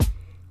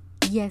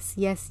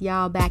Yes,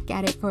 y'all, back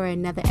at it for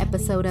another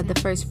episode of the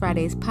First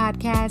Fridays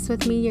podcast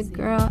with me, your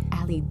girl,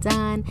 Ali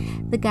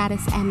Dunn, the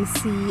Goddess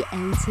MC,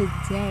 and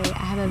today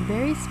I have a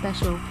very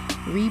special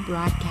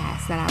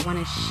rebroadcast that I want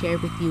to share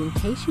with you in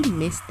case you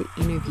missed the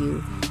interview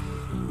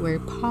where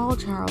Paul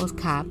Charles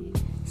Kopp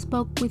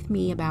spoke with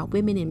me about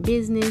women in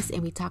business,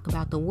 and we talk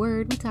about the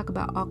word, we talk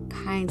about all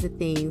kinds of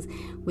things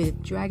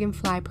with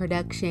Dragonfly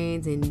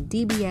Productions and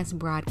DBS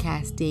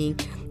Broadcasting,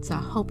 so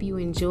I hope you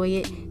enjoy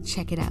it.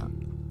 Check it out.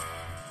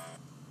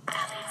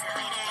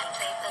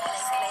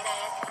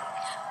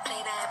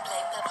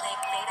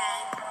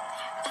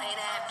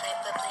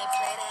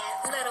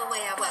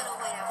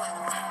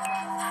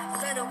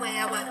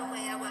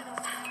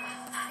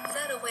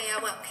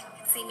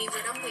 See me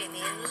when I'm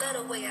winning, love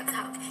the way I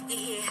talk, you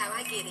hear how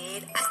I get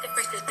it, I step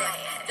fresh to death,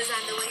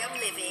 design the way I'm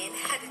living,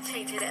 had to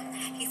change it up,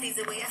 he sees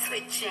the way I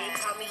switch it,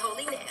 call me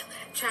holy now,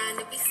 trying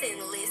to be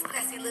sinless,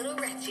 classy little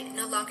ratchet,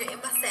 no longer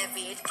in my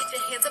savage, get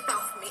your hands up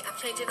off me, I'm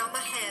changing all my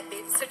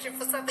habits, searching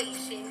for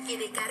salvation, get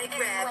it, gotta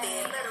grab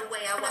it, love the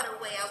way I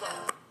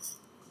walk.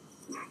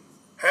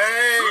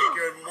 Hey,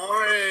 good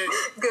morning.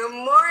 Good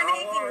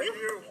morning. How are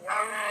you?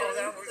 Wow,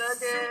 that was so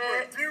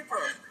super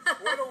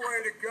duper. What a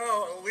way to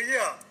go.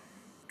 Aaliyah,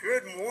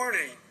 good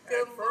morning.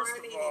 Good First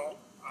morning. of all,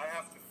 I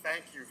have to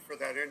thank you for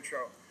that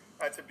intro.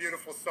 That's a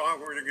beautiful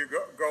song. We're going to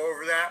go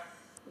over that.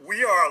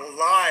 We are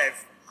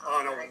live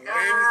on a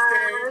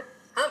Wednesday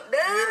Hump day.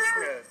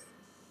 business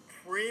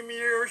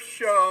premiere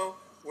show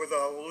with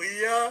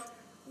Aaliyah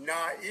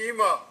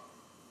Naima.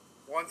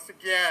 Once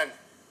again,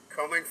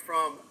 coming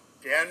from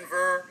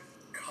Denver,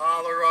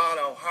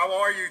 Colorado. How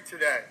are you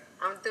today?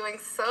 I'm doing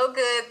so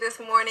good this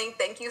morning.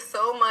 Thank you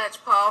so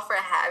much, Paul, for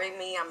having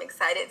me. I'm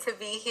excited to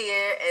be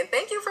here. And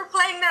thank you for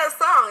playing that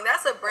song.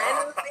 That's a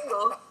brand new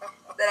single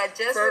that I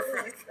just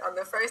released on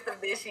the 1st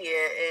of this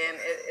year. And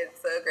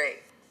it's so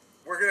great.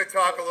 We're going to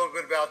talk a little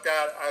bit about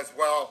that as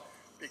well,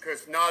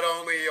 because not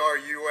only are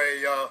you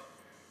a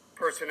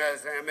person that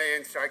has an MA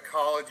in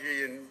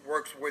psychology and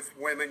works with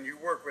women, you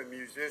work with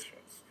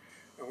musicians.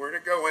 And we're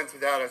going to go into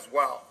that as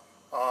well.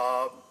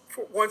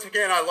 Once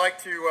again, I'd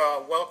like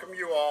to welcome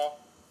you all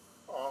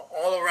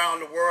around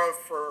the world.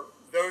 For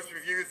those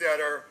of you that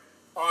are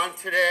on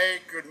today,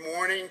 good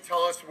morning.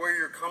 Tell us where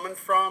you're coming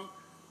from.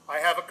 I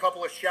have a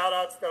couple of shout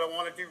outs that I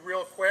want to do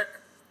real quick.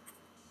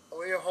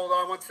 Aaliyah, hold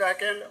on one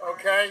second.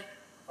 Okay.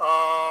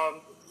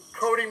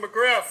 Cody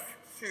McGriff,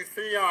 Sue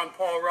Theon,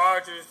 Paul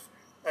Rogers,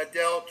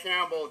 Adele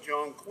Campbell,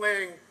 Joan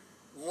Kling,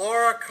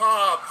 Laura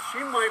Cobb. She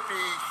might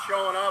be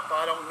showing up.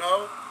 I don't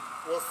know.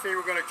 We'll see.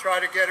 We're going to try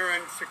to get her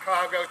in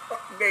Chicago.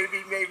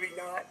 Maybe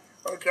not.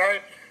 Okay.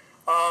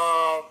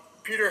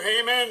 Peter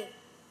Heyman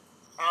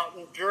out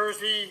in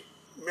Jersey,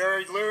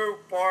 Mary Lou,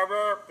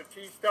 Barbara,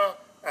 Batista,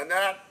 and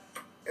that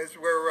is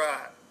where we're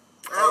at.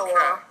 Okay. Oh,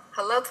 well.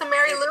 Hello to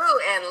Mary Lou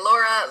and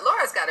Laura.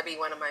 Laura's got to be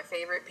one of my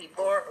favorite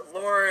people.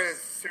 Laura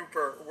is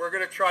super. We're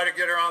going to try to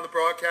get her on the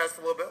broadcast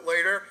a little bit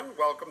later.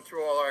 Welcome to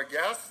all our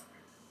guests.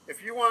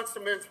 If you want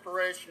some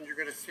inspiration, you're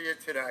going to see it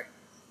today.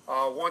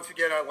 Once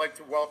again, I'd like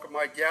to welcome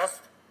my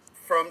guest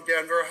from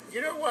Denver.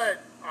 You know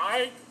what?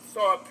 I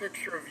saw a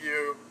picture of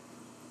you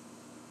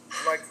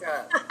like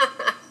that.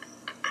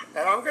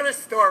 And I'm going to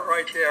start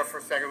right there for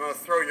a second. I'm going to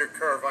throw you a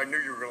curve. I knew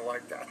you were going to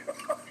like that.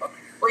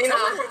 Well,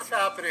 Tell me what's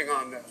happening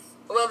on this.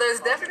 Well,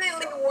 there's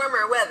definitely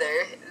warmer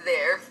weather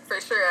there,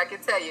 for sure, I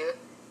can tell you.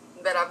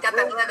 But I've got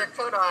that leather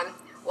coat on.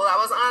 Well, I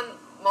was on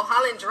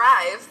Mulholland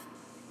Drive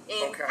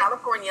in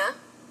California,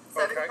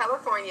 Southern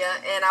California,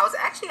 and I was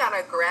actually on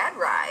a grad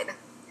ride.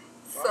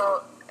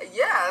 So,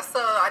 yeah, so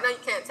I know you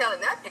can't tell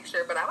in that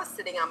picture, but I was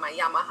sitting on my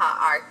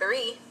Yamaha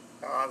R3.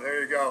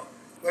 There you go.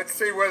 Let's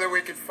see whether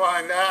we can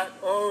find that.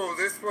 Oh,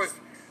 this was,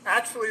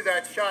 actually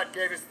that shot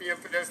gave us the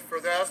impetus for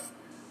this.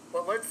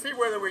 But let's see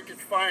whether we can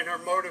find her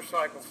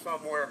motorcycle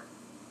somewhere.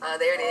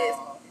 There it is.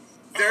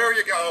 There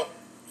you go.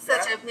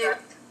 Such a beaut.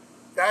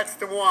 That's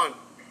the one.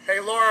 Hey,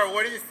 Laura,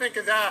 what do you think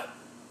of that?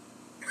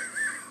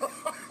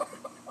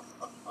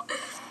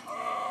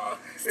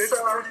 It's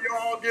pretty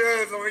all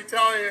good. Let me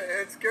tell you,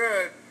 it's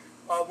good.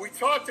 We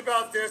talked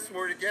about this, and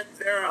we're going to get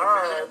there in a minute.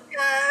 Oh,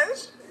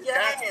 gosh.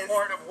 Yes. That's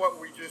part of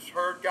what we just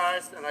heard,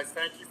 guys, and I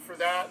thank you for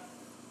that.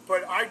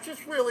 But I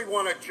just really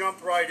want to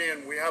jump right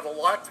in. We have a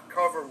lot to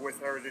cover with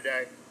her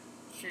today.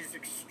 She's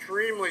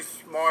extremely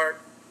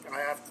smart, I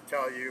have to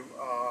tell you.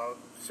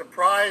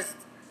 Surprised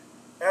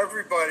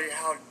everybody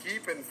how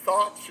deep in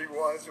thought she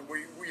was.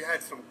 We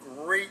had some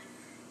great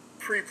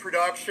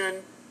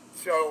pre-production.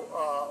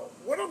 So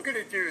what I'm going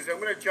to do is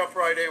I'm going to jump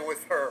right in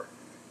with her.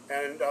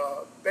 And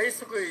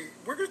basically,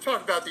 we're going to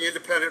talk about the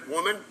independent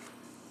woman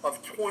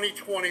of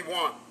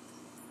 2021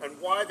 and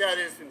why that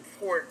is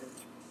important.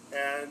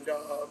 And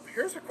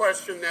here's a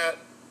question that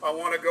I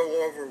want to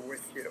go over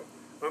with you.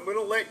 I'm going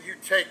to let you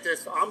take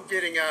this. I'm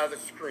getting out of the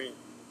screen.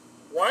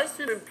 Why is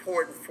it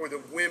important for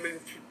the women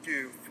to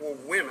do, for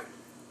women,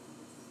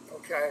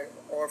 okay,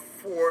 or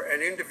for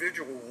an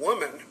individual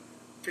woman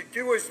to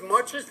do as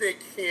much as they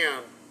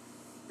can?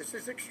 This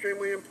is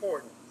extremely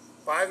important,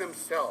 by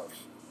themselves.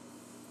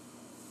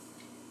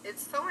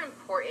 It's so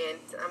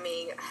important. I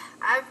mean,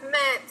 I've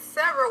met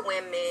several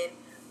women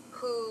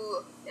who,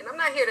 and I'm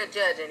not here to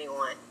judge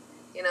anyone,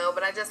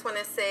 but I just want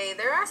to say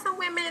there are some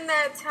women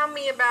that tell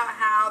me about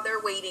how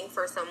they're waiting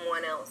for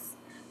someone else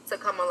to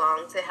come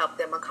along to help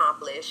them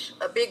accomplish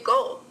a big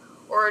goal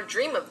or a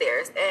dream of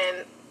theirs.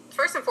 And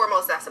first and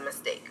foremost, that's a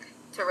mistake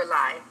to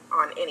rely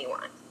on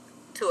anyone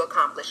to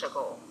accomplish a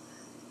goal.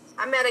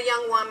 I met a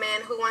young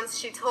woman who once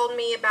she told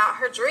me about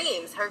her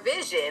dreams, her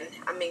vision.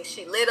 I mean,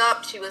 she lit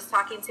up. She was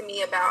talking to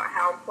me about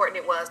how important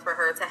it was for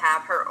her to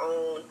have her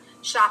own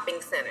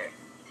shopping center.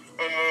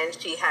 And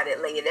she had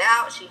it laid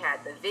out. She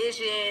had the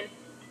vision.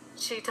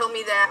 She told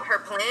me that her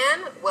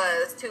plan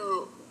was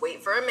to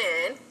wait for a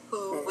man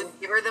who would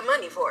give her the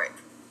money for it.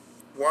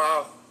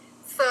 Wow.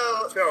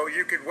 So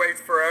you could wait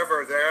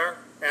forever there,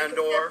 and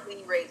or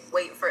definitely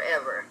wait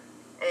forever.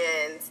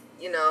 And,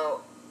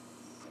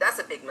 that's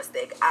a big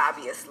mistake,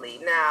 obviously.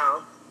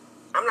 Now,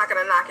 I'm not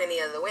going to knock any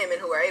of the women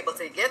who are able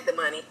to get the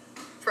money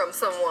from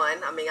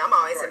someone. I mean, I'm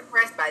always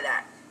impressed by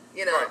that,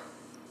 Right.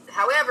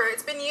 However,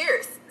 it's been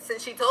years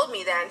since she told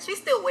me that, and she's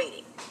still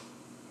waiting.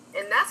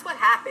 And that's what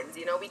happens,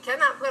 we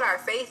cannot put our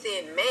faith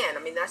in man.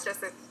 I mean, that's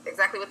just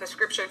exactly what the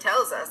scripture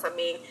tells us. I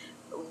mean,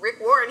 Rick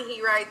Warren,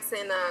 he writes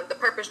in The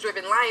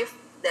Purpose-Driven Life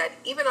that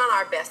even on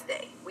our best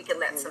day, we can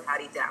let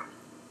somebody down.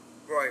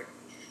 Right.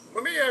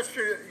 Let me ask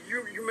you,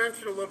 you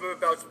mentioned a little bit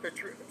about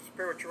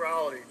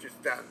spirituality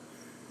just then.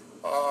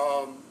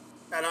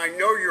 And I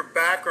know your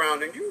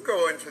background, and you can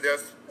go into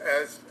this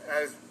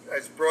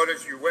as broad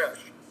as you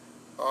wish.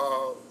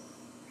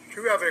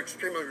 You have an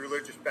extremely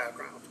religious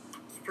background,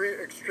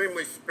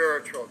 extremely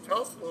spiritual.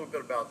 Tell us a little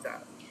bit about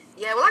that.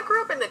 Yeah, well, I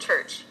grew up in the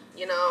church.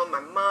 My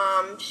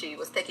mom, she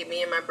was taking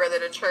me and my brother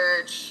to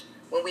church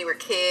when we were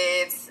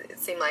kids. It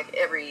seemed like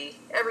every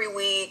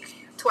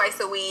week, twice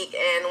a week.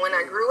 And when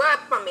I grew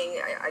up, I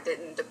mean, I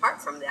didn't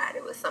depart from that.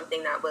 It was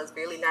something that was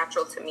really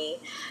natural to me.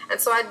 And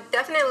so I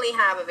definitely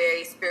have a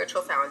very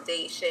spiritual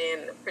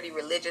foundation, a pretty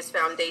religious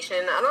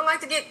foundation. I don't like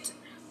to get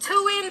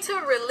too into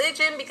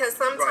religion because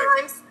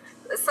sometimes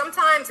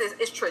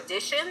it's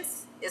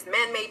traditions, it's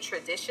man-made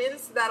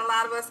traditions that a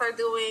lot of us are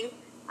doing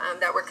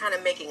that we're kind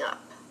of making up.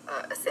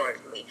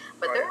 Essentially,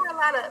 but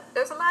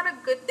there's a lot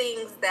of good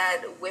things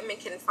that women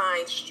can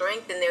find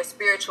strength in their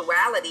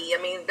spirituality. I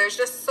mean, there's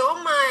just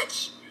so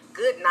much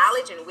good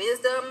knowledge and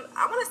wisdom.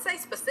 I want to say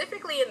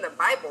specifically in the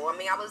Bible. I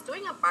mean, I was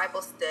doing a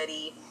Bible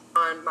study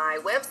on my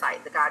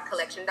website,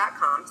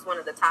 thegodcollection.com. It's one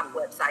of the top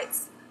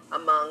websites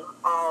among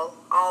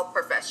all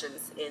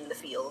professions in the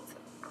field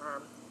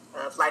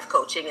of life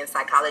coaching and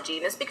psychology.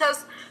 And it's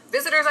because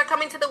visitors are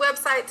coming to the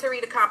website to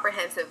read a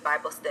comprehensive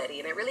Bible study,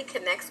 and it really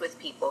connects with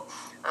people.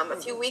 A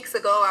few weeks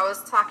ago, I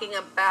was talking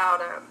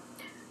about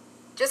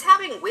just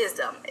having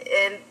wisdom.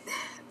 And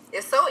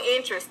it's so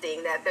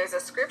interesting that there's a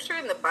scripture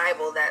in the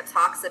Bible that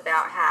talks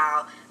about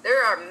how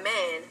there are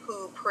men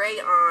who prey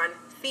on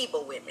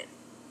feeble women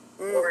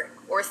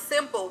or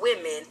simple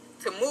women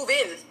to move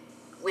in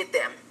with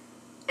them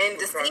and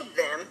deceive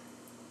them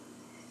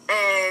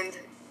and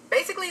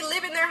basically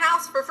live in their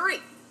house for free.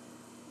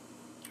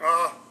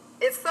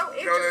 It's so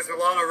interesting. There's a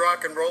lot of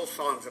rock and roll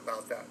songs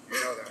about that. You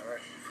know that,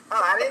 right?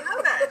 Oh, I didn't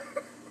know that.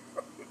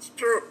 It's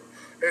true.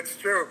 It's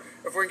true.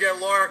 If we get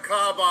Laura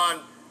Cobb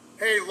on,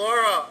 hey,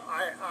 Laura,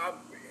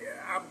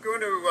 I'm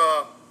going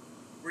to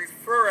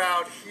refer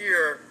out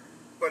here,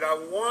 but I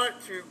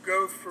want to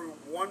go through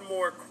one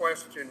more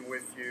question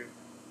with you.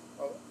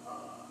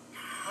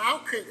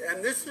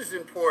 And this is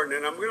important,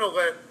 and I'm going to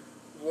let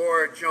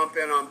Laura jump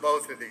in on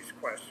both of these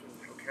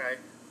questions, okay?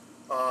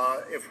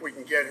 If we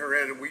can get her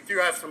in. And we do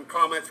have some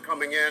comments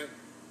coming in,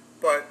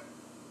 but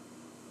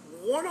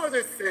one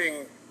other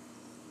thing,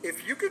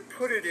 if you could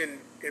put it in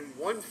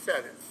one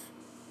sentence,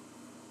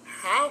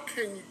 how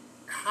can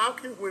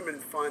women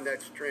find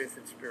that strength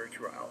in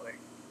spirituality?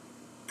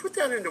 Put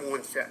that into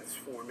one sentence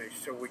for me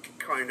so we can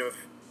kind of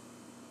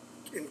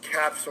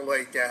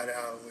encapsulate that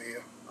out,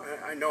 Leah.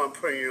 I know I'm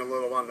putting you a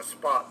little on the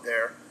spot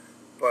there,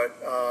 but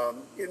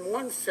in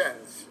one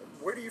sentence,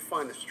 where do you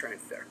find the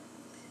strength there?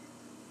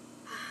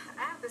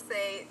 I have to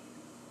say,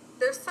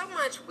 there's so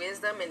much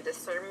wisdom and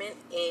discernment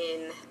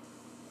in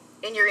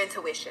your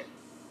intuition.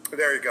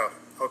 There you go.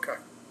 Okay.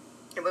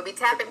 And when we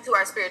tap into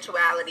our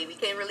spirituality, we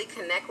can really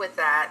connect with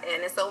that,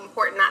 and it's so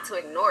important not to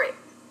ignore it.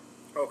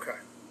 Okay.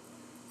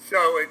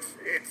 So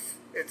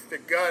it's the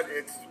gut.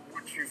 It's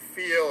what you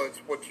feel. It's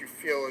what you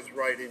feel is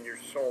right in your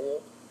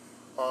soul.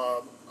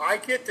 I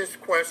get this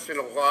question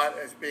a lot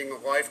as being a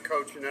life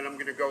coach, and then I'm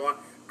going to go on.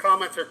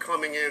 Comments are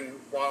coming in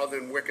wild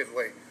and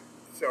wickedly.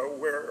 So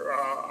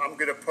I'm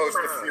going to post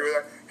a few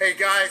of that. Hey,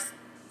 guys,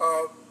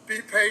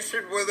 be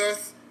patient with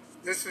us.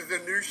 This is a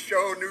new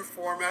show, new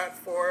format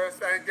for us.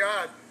 Thank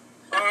God.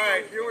 All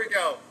right, here we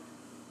go.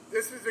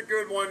 This is a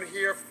good one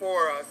here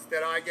for us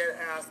that I get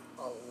asked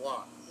a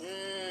lot.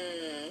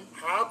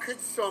 How could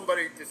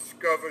somebody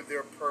discover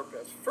their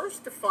purpose?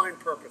 First, define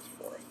purpose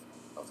for us.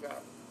 How's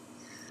that?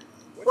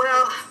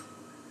 Well,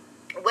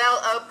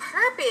 a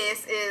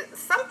purpose is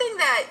something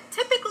that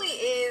typically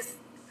is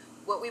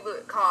what we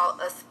would call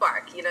a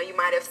spark. You know, you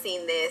might have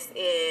seen this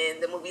in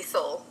the movie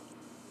Soul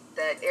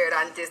that aired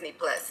on Disney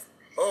Plus.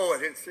 Oh,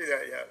 I didn't see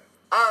that yet.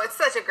 Oh, it's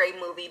such a great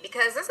movie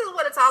because this is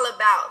what it's all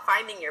about: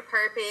 finding your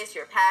purpose,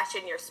 your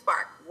passion, your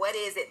spark. What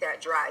is it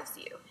that drives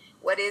you?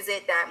 What is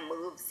it that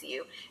moves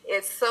you?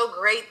 It's so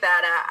great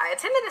that I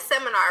attended a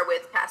seminar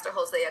with Pastor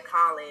Hosea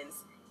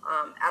Collins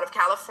out of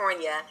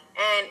California,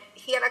 and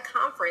he had a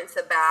conference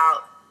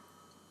about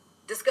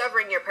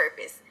discovering your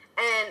purpose.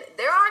 And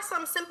there are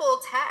some simple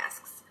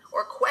tasks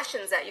or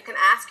questions that you can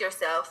ask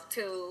yourself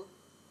to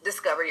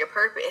discover your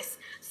purpose.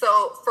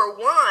 So for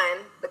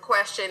one, the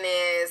question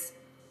is,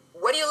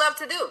 what do you love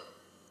to do?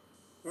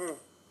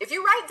 If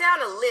you write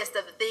down a list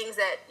of the things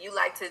that you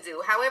like to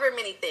do, however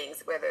many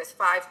things, whether it's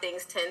 5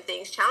 things, 10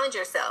 things, challenge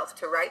yourself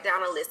to write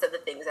down a list of the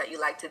things that you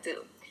like to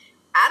do.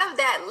 Out of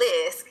that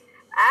list,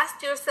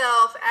 ask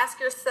yourself,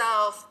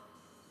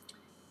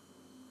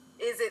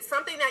 is it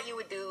something that you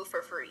would do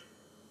for free?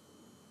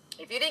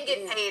 If you didn't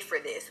get paid for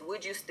this,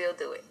 would you still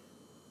do it?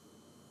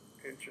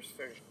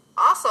 Interesting.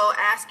 Also,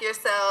 ask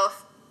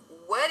yourself,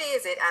 what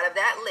is it out of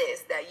that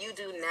list that you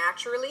do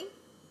naturally,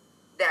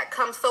 that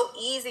comes so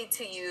easy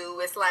to you?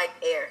 It's like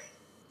air.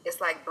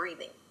 It's like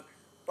breathing.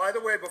 By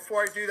the way,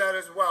 before I do that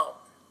as well,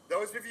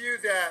 those of you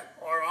that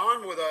are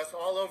on with us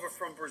all over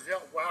from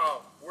Brazil,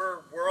 wow, we're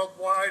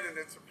worldwide and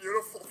it's a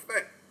beautiful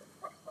thing.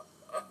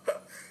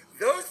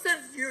 Those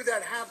of you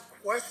that have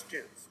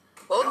questions,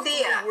 Bom not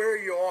dia. only where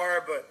you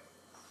are, but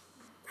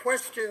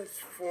questions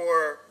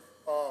for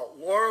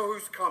Laura,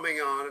 who's coming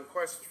on, and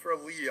questions for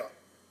Leah.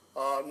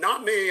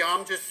 Not me,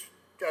 I'm just,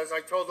 as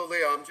I told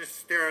Leah, I'm just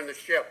steering the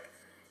ship.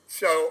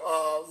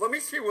 So let me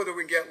see whether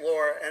we can get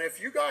Laura. And if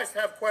you guys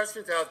have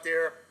questions out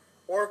there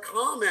or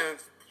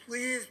comments,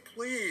 please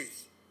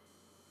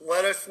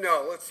let us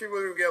know. Let's see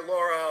whether we can get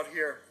Laura out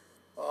here.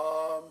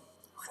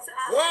 What's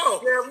up? Whoa!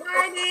 Good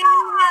morning,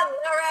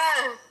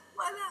 Laura.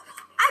 What's up?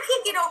 I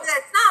can't get over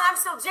that song. I'm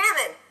still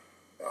jamming.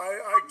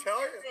 I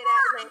tell you,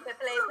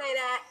 Play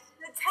that.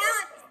 The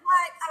talent is what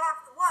I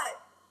have to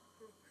what?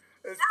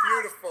 it's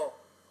beautiful.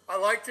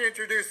 I'd like to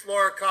introduce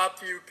Laura Kopp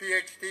to you,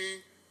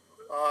 PhD.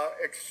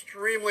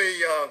 Extremely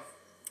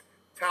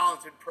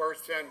talented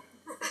person.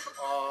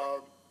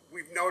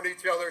 We've known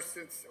each other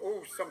since,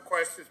 some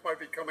questions might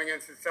be coming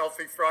in since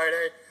Selfie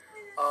Friday.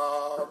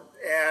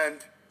 And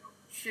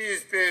she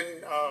has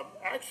been,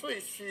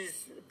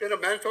 she's been a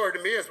mentor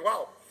to me as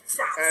well.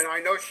 And I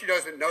know she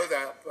doesn't know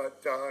that,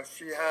 but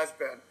she has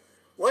been.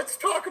 Let's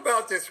talk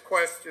about this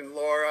question,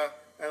 Laura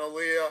and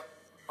Aaliyah.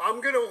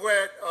 I'm going to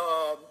let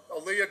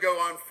Aaliyah go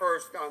on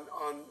first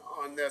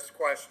on this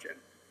question.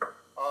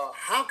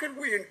 How can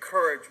we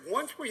encourage,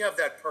 once we have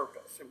that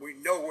purpose and we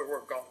know where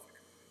we're going,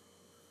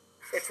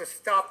 it's a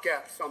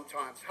stopgap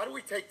sometimes. How do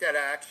we take that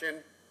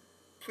action?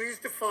 Please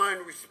define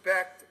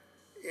respect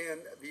in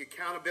the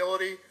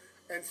accountability.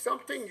 And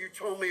something you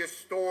told me a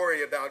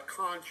story about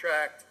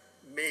contract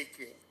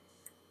making.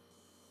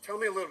 Tell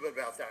me a little bit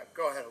about that.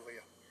 Go ahead,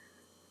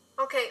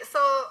 Aaliyah. Okay, so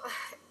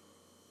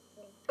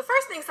the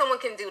first thing someone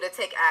can do to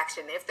take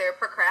action, if they're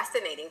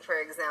procrastinating, for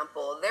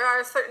example, there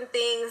are certain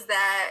things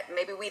that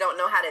maybe we don't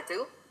know how to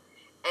do.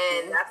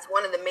 And that's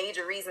one of the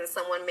major reasons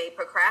someone may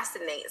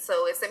procrastinate.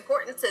 So it's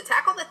important to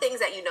tackle the things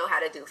that you know how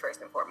to do first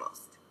and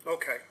foremost.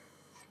 Okay.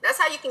 That's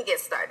how you can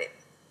get started.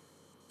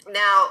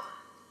 Now,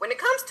 when it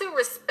comes to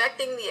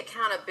respecting the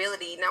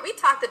accountability, now we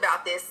talked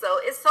about this, so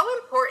it's so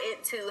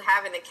important to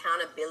have an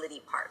accountability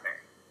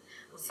partner.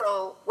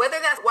 So whether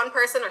that's one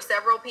person or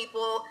several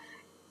people,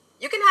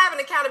 you can have an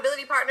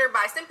accountability partner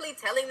by simply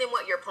telling them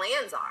what your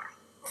plans are.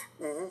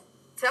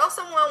 Tell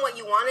someone what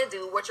you want to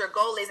do, what your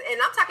goal is.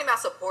 And I'm talking about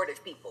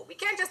supportive people. We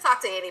can't just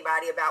talk to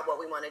anybody about what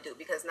we want to do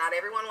because not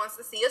everyone wants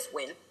to see us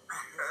win.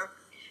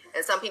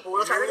 And some people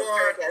will try to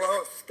discourage us.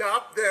 Well,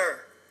 stop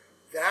there.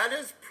 That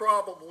is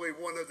probably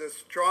one of the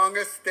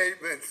strongest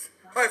statements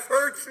I've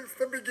heard since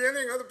the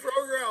beginning of the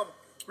program.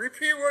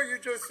 Repeat what you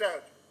just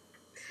said.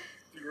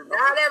 Do you remember?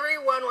 Not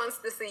everyone wants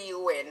to see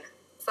you win.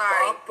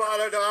 Sorry.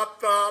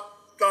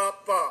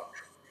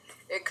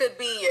 It could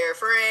be your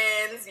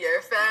friends,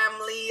 your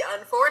family.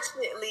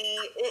 Unfortunately,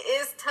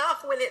 it is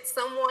tough when it's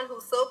someone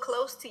who's so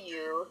close to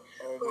you.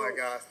 Oh my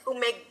gosh. Who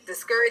make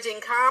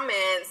discouraging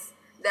comments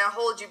that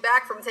hold you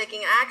back from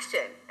taking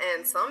action.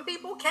 And some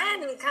people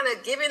can kind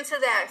of give into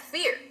that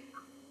fear.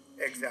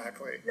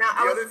 Exactly. Now,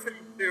 the other thing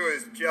too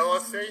is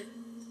jealousy.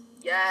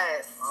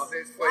 Yes.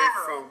 Obviously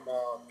from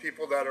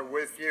people that are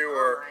with you.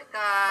 Oh my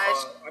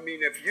gosh.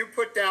 If you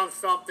put down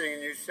something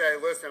and you say,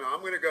 listen,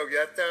 I'm going to go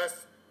get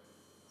this,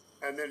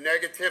 and the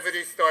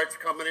negativity starts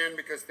coming in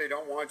because they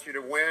don't want you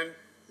to win.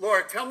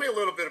 Laura, tell me a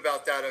little bit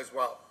about that as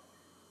well.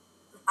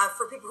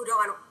 For people who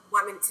don't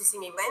want me to see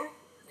me win?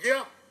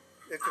 Yeah.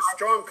 It's a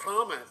strong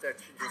comment that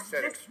you just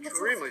said,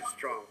 extremely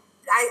strong.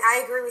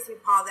 I agree with you,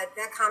 Paul,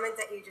 that comment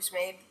that you just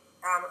made,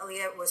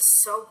 Aaliyah, was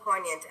so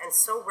poignant and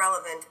so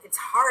relevant. It's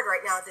hard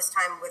right now at this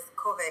time with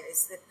COVID.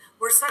 Is that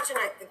we're such in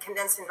a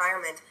condensed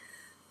environment.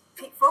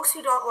 Folks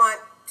who don't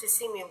want to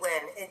see me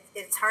win,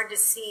 it's hard to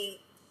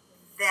see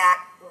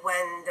that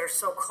when they're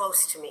so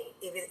close to me,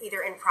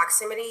 either in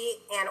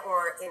proximity and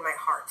or in my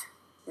heart.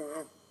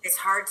 Mm-hmm. It's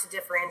hard to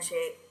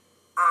differentiate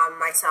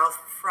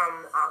myself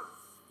from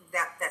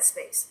that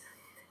space.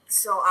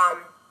 So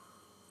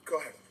go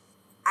ahead.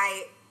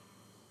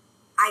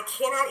 I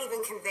cannot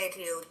even convey to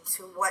you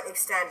to what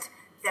extent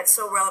that's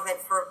so relevant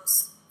for,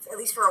 at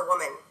least for a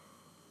woman,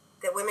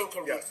 that women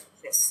can be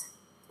vicious,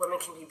 women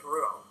can be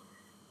brutal.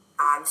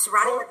 Go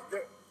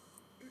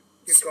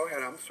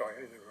ahead. I'm sorry, I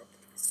interrupted.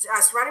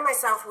 Surrounding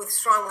myself with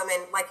strong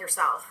women like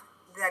yourself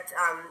that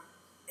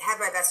have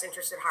my best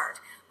interest at heart.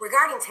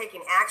 Regarding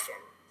taking action,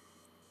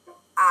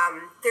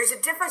 there's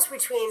a difference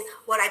between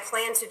what I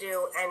plan to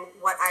do and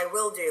what I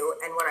will do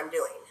and what I'm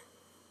doing.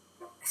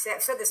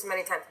 I've said this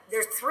many times.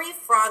 There's 3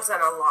 frogs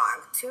on a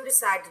log. 2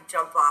 decide to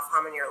jump off.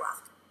 How many are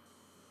left?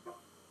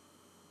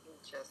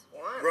 Just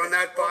one. Run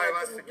that by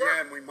us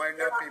again. We might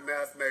not be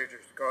math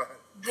majors. Go ahead.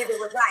 Neither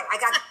was I. I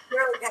got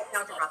barely got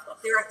algebra.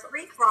 There are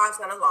 3 frogs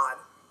on a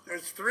log.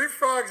 There's 3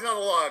 frogs on a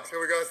log, so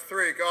we got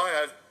 3. Go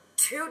ahead.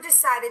 2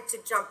 decided to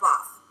jump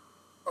off.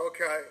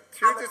 Okay.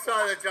 2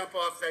 decided to jump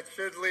off. That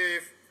should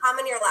leave. How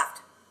many are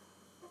left?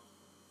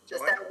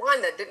 Just that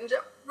one that didn't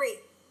jump. 3.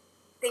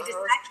 They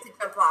decided to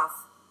jump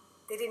off.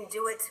 They didn't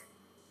do it.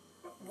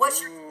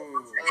 What's your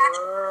action?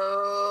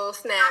 Oh,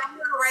 snap.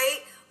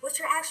 Right? What's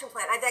your action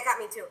plan? That got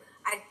me too.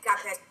 I got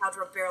past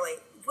algebra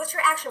barely. What's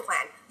your action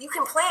plan? You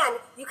can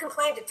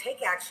plan to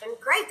take action.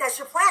 Great, that's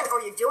your plan. Oh,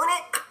 you're doing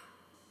it?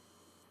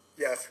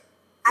 Yes.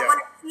 I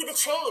want to see the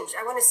change.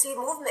 I want to see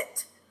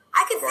movement.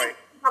 I can think.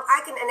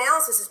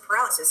 Analysis is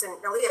paralysis.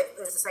 And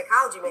Aaliyah is a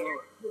psychology major.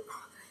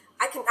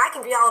 I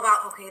can be all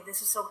about, okay,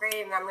 this is so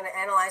great, and I'm going to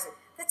analyze it.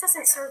 That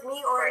doesn't serve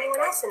me or anyone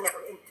else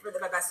for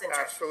my best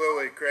interest.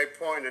 Absolutely. Great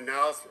point.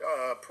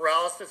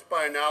 Paralysis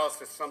by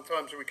analysis.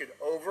 Sometimes we could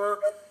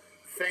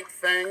overthink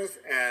things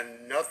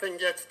and nothing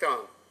gets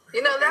done.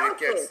 You know,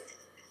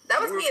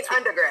 that was me in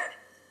undergrad.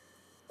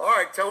 All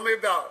right, tell me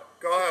about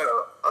it. Go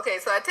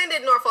ahead. So I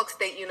attended Norfolk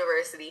State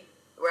University,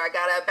 where I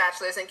got a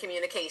bachelor's in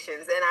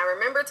communications. And I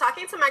remember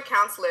talking to my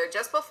counselor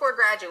just before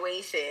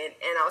graduation,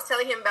 and I was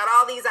telling him about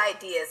all these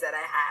ideas that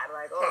I had,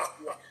 like,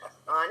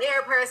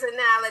 on-air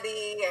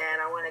personality,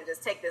 and I want to just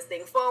take this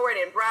thing forward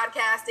in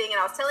broadcasting. And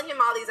I was telling him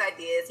all these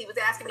ideas. He was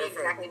asking me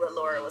exactly what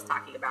Laura was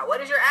talking about.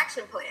 What is your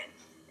action plan?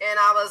 And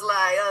I was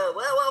like,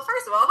 well,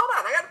 first of all, hold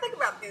on. I got to think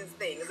about these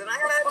things. And I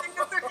got to think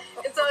of through.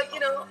 And so,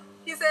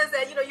 he says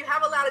that, you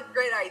have a lot of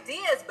great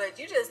ideas, but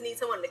you just need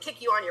someone to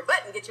kick you on your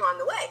butt and get you on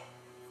the way.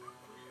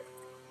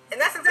 And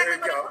that's exactly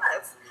what it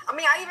was. I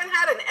mean, I even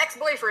had an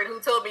ex-boyfriend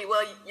who told me,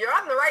 well, you're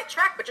on the right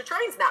track, but your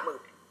train's not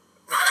moving.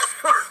 And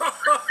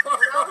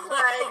I was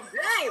like,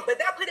 dang, but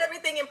that put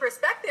everything in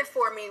perspective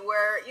for me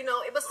where,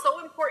 it was so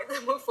important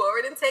to move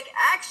forward and take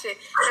action.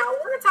 Now, I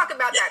want to talk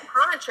about that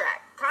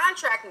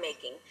contract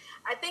making.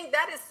 I think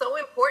that is so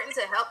important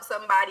to help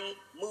somebody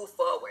move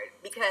forward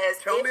because...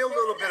 Tell me a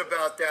little bit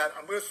about that.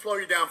 I'm going to slow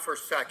you down for a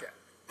second.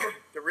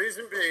 The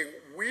reason being,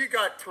 we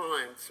got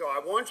time, so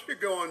I want you to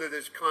go into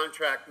this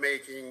contract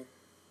making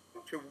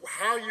to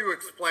how you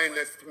explain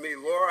this to me.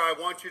 Laura, I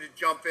want you to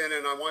jump in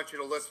and I want you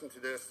to listen to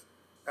this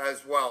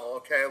as well,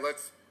 okay?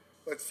 Let's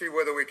see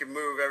whether we can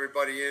move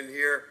everybody in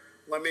here.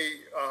 Let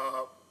me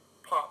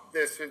pop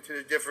this into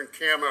the different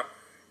camera.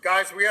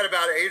 Guys, we had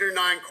about 8 or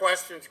 9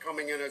 questions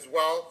coming in as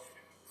well.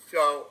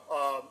 So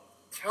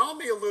tell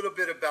me a little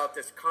bit about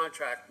this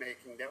contract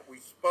making that we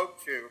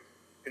spoke to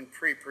in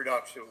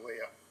pre-production,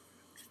 Leah.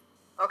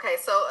 Okay,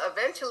 so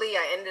eventually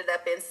I ended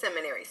up in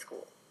seminary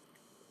school.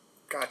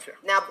 Gotcha.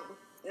 Now,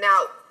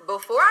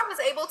 before I was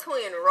able to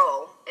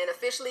enroll and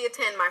officially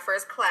attend my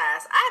first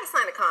class, I had to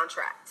sign a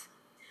contract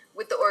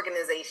with the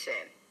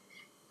organization.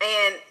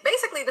 And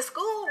basically, the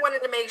school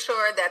wanted to make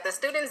sure that the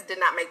students did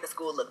not make the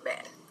school look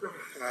bad.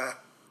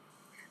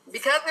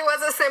 Because it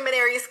was a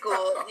seminary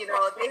school,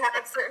 they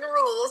had certain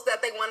rules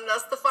that they wanted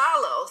us to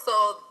follow.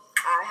 So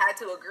I had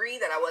to agree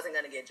that I wasn't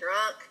going to get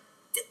drunk.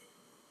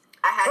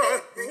 I had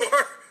to...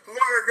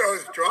 Laura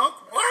goes, drunk?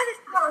 What?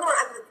 No.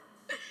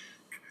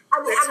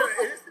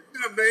 It's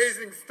an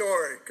amazing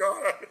story. Go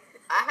ahead.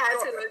 I had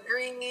to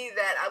agree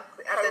that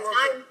at the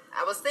time,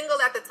 I was single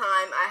at the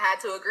time, I had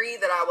to agree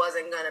that I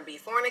wasn't going to be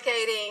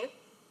fornicating.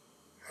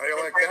 How do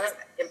you like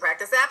that? And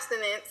practice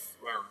abstinence.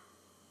 Wow.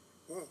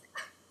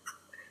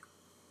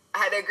 I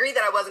had to agree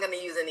that I wasn't going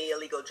to use any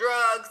illegal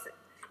drugs.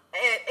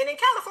 And in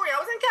California, I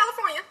was in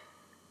California.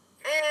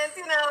 And,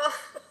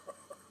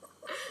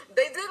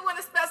 they did want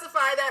to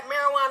specify that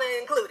marijuana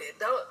included.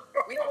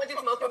 We don't want you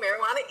smoking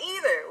marijuana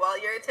either while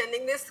you're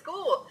attending this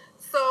school.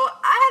 So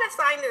I had to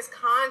sign this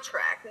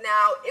contract.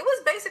 Now, it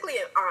was basically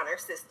an honor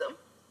system.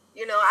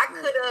 I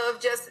could have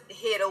just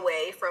hid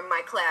away from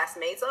my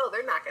classmates. Oh,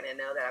 they're not going to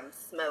know that I'm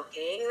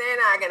smoking. They're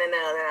not going to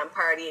know that I'm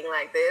partying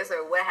like this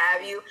or what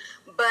have you.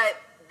 But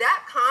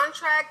that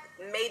contract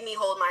made me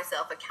hold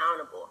myself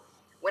accountable.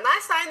 When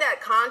I signed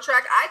that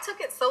contract, I took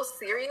it so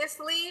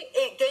seriously,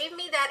 it gave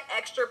me that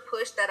extra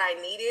push that I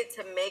needed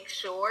to make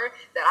sure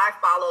that I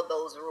followed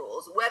those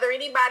rules, whether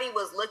anybody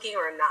was looking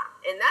or not.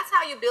 And that's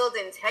how you build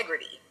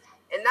integrity.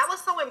 And that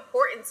was so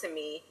important to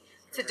me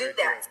to do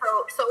that.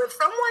 So if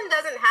someone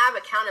doesn't have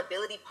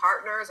accountability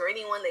partners or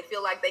anyone they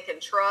feel like they can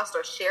trust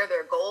or share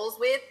their goals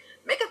with,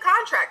 make a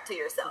contract to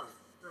yourself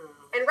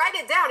and write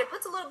it down. It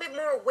puts a little bit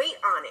more weight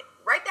on it.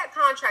 Write that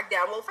contract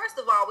down. Well, first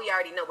of all, we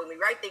already know when we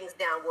write things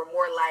down, we're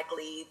more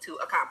likely to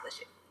accomplish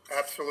it.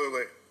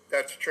 Absolutely.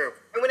 That's true.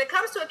 And when it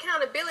comes to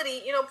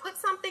accountability, put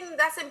something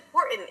that's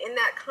important in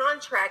that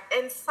contract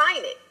and sign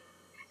it.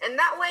 And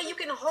that way you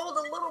can hold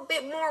a little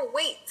bit more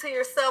weight to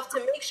yourself to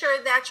make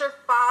sure that you're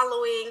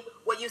following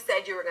what you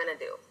said you were going to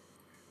do.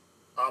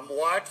 I'm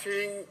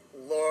watching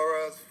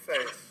Laura's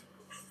face.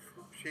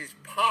 She's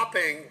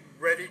popping,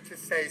 ready to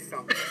say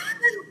something.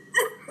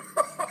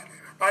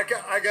 I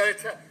got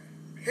to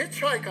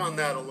hitchhike on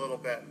that a little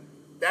bit.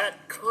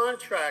 That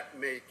contract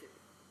making,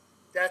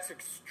 that's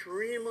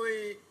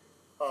extremely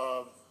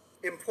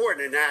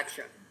important in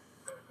action.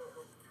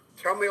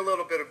 Tell me a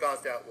little bit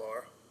about that,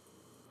 Laura.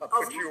 I'll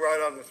put you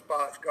right on the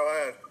spot. Go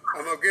ahead.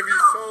 I'm going to give you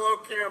solo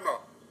camera.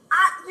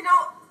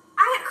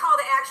 I had call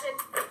to action.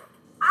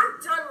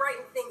 I'm done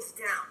writing things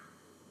down.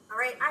 All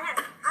right?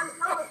 I'm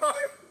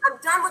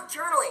done with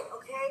journaling,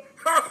 okay?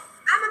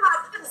 I'm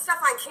about putting stuff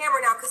on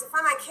camera now, because if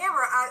I'm on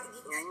camera,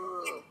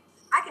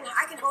 I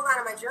can hold on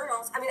to my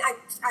journals. I mean,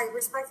 I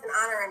respect and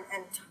honor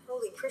and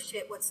totally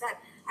appreciate what's said.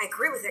 I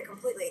agree with it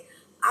completely.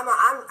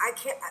 I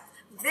can't.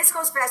 This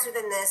goes faster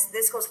than this.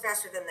 This goes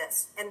faster than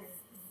this, and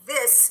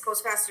this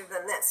goes faster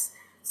than this.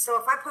 So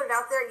if I put it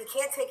out there, you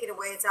can't take it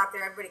away. It's out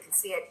there. Everybody can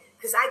see it,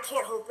 because I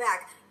can't hold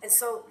back. And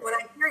so when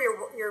I hear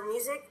your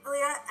music,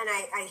 Leah, and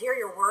I hear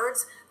your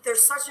words,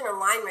 there's such an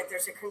alignment.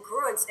 There's a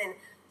congruence in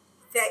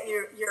that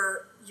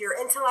your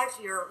intellect,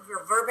 your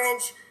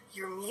verbiage,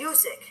 your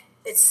music.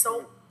 It's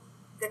so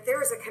that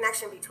there is a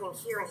connection between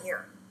here and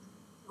here,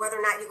 whether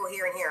or not you go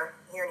here and here,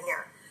 here and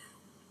here.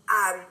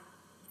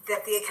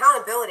 That the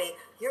accountability,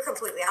 you're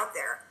completely out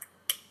there.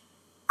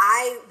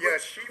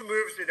 She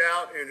moves it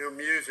out in her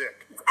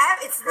music.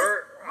 It's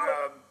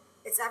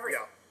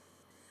everything.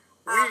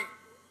 Yeah.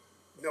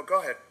 No, go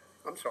ahead.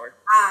 I'm sorry.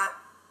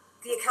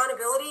 The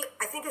accountability,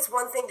 I think it's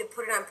one thing to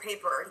put it on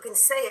paper. You can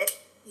say it,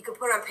 you can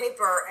put it on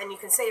paper, and you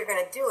can say you're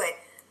going to do it.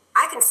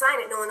 I can sign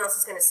it, no one else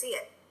is going to see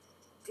it.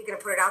 If you're going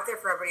to put it out there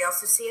for everybody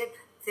else to see it,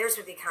 there's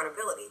where the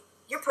accountability.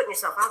 You're putting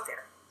yourself out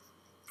there.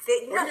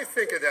 What do you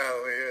think of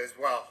that, Leah, as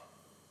well?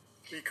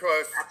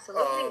 Because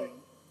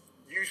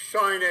you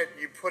sign it,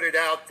 you put it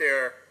out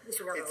there, it's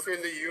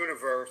in the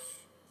universe.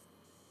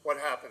 What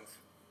happens?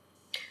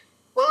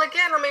 Well,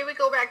 again, we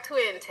go back to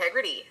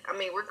integrity.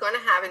 We're going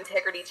to have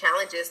integrity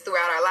challenges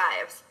throughout our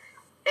lives,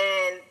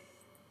 and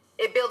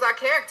it builds our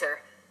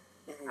character.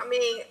 Mm-hmm.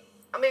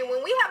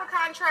 When we have a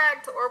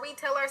contract or we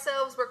tell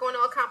ourselves we're going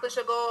to accomplish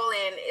a goal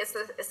and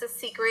it's a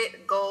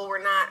secret goal,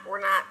 we're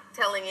not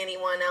telling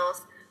anyone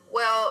else.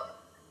 Well,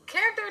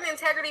 character and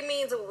integrity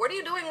means, what are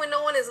you doing when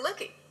no one is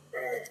looking?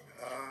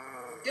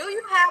 Do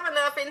you have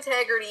enough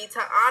integrity to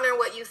honor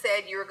what you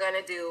said you were going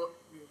to do,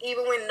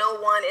 even when no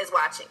one is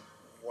watching?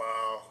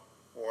 Wow.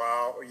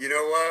 You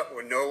know what?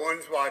 When no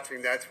one's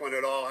watching, that's when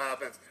it all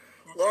happens.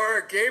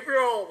 Laura,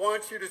 Gabriel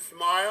wants you to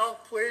smile,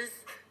 please.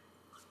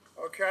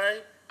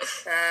 Okay?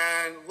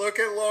 And look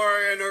at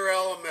Laura in her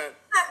element.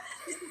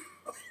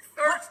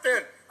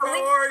 Thurston,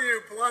 how are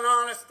you? Blunt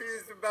honesty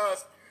is the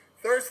best.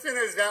 Thurston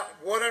is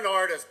what an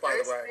artist, by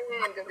the way.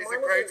 He's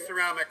a great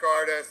ceramic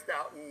artist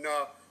out in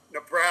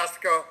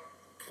Nebraska.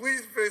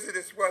 Please visit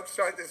his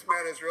website. This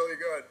man is really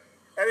good.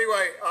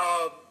 Anyway,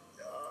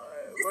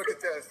 look at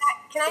this.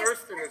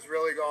 Thurston is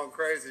really going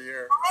crazy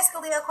here. Can I ask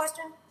Leah a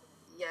question?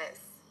 Yes.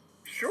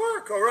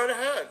 Sure, go right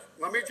ahead.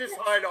 Let me just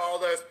hide all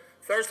this.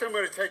 Thurston, I'm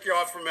going to take you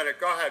off for a minute.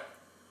 Go ahead.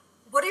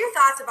 What are your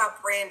thoughts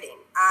about branding?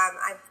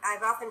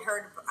 I've often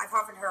heard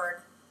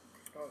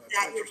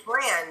that your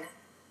brand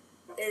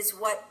is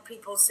what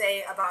people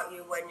say about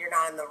you when you're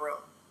not in the room.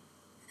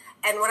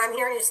 And what I'm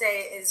hearing you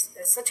say is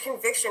such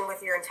conviction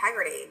with your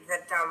integrity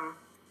that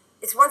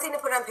it's one thing to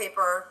put on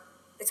paper.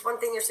 It's one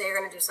thing you say you're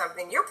going to do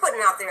something. You're putting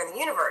it out there in the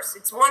universe.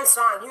 It's one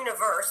song,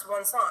 universe,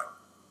 one song.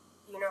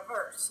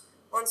 Universe,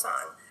 one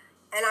song.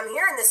 And I'm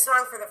hearing this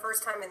song for the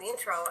first time in the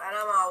intro, and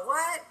I'm all,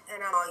 what?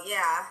 And I'm all,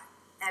 yeah.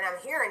 And I'm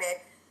hearing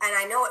it, and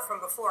I know it from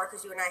before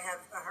because you and I have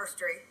a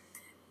history.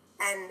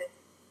 And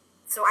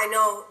so I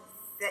know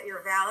that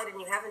you're valid and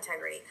you have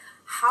integrity.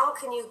 How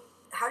do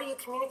you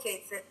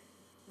communicate that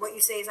what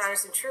you say is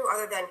honest and true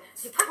other than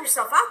you putting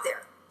yourself out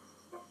there?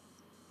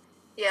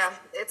 Yeah,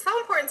 it's so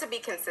important to be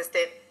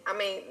consistent.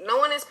 No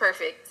one is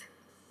perfect,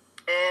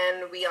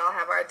 and we all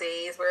have our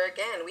days where,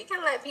 again, we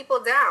can let people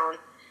down.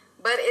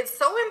 But it's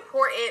so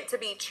important to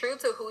be true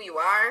to who you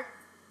are,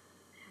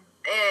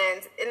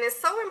 and it's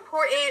so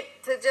important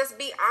to just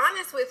be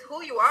honest with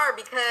who you are,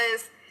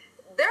 because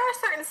there are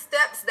certain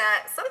steps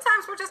that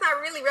sometimes we're just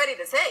not really ready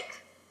to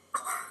take.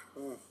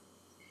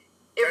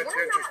 That's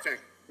interesting,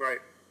 right.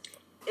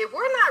 If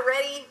we're not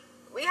ready,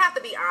 we have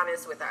to be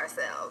honest with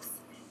ourselves.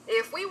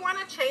 If we want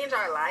to change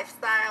our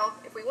lifestyle,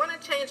 if we want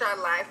to change our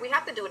life, we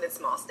have to do it in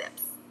small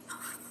steps.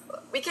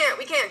 We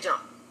can't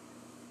jump.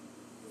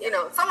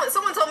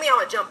 Someone told me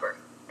I'm a jumper,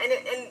 and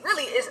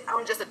really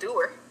I'm just a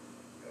doer.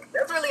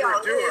 That's really You're all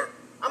a it doer. is.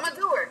 I'm a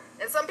doer,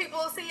 and some people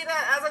see it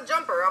as a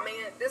jumper. I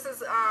mean, this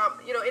is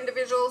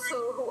individuals who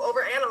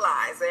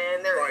overanalyze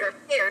and they're Right. they're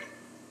scared.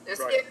 They're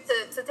Right.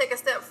 scared to take a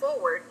step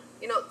forward.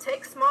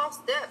 Take small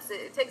steps.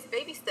 It takes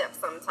baby steps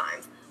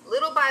sometimes,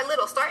 little by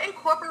little. Start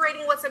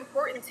incorporating what's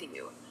important to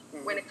you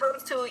when it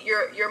comes to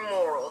your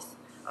morals.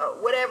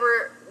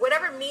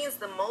 Whatever means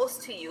the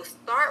most to you,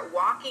 start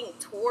walking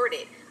toward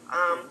it.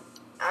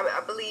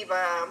 I believe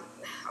I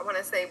want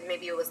to say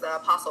maybe it was the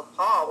Apostle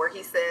Paul where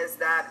he says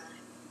that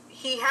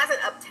he hasn't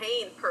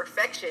obtained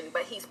perfection,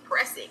 but he's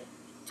pressing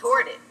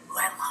toward it.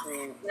 I love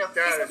it.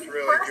 That is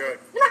really good.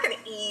 You're not going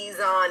to ease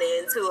on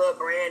into a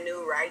brand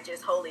new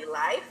righteous holy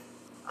life.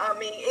 I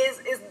mean,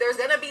 there's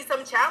going to be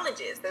some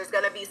challenges. There's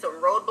going to be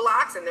some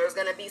roadblocks, and there's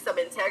going to be some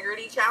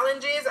integrity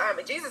challenges. I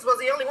mean, Jesus was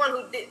the only one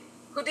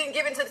who didn't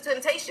give into the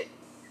temptation.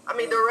 I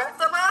mean, the rest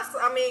of us,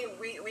 I mean,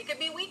 we could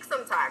be weak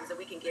sometimes, and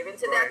we can give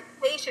into that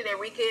temptation, and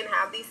we can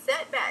have these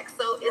setbacks.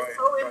 So it's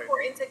so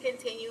important to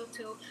continue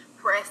to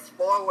press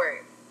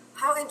forward.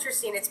 How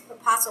interesting. It's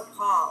Apostle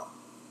Paul.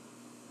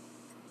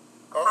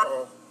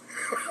 Uh-oh.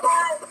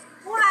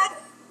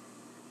 What?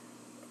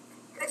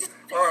 I just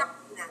picked All right. up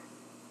on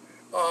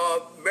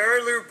that.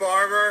 Mary Lou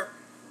Barber,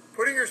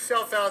 putting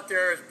yourself out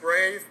there is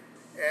brave,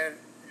 and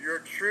you're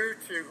true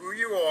to who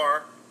you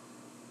are.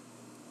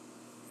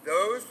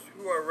 Those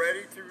who are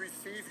ready to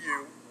receive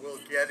you will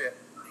get it.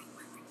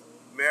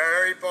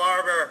 Mary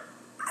Barber.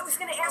 I was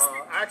going to ask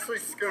that. Actually,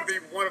 she's going to be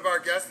one of our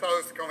guest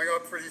hosts coming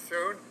up pretty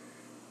soon.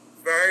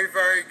 Very,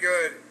 very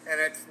good.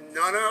 And it's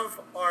none of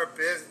our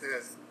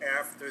business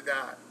after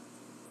that.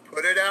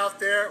 Put it out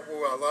there.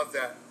 Oh, I love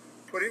that.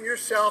 Putting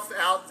yourself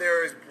out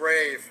there is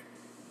brave.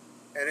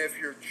 And if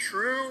you're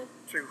true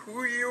to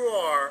who you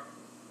are,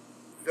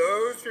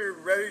 those who are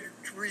ready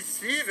to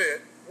receive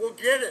it will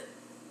get it.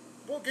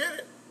 Will get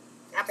it.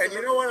 Absolutely.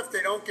 And you know what? If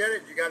they don't get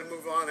it, you got to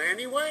move on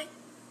anyway.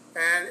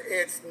 And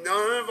it's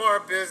none of our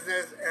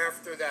business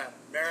after that.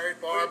 Mary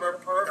Barber,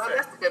 perfect. Oh,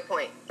 that's a good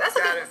point. That's a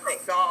That good is point.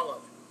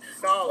 solid.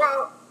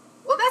 Solid.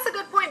 Well, that's a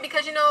good point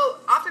because,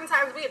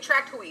 oftentimes we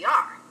attract who we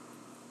are.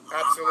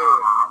 Absolutely.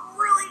 Oh,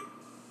 really?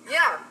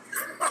 Yeah.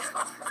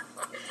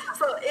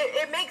 So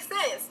it makes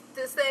sense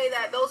to say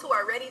that those who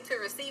are ready to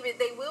receive it,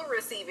 they will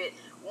receive it.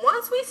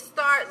 Once we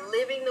start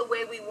living the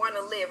way we want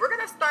to live, we're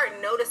going to start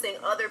noticing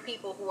other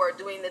people who are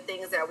doing the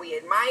things that we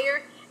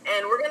admire,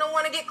 and we're going to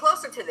want to get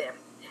closer to them.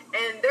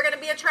 And they're going to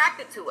be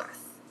attracted to us.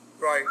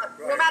 Right,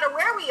 No matter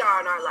where we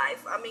are in our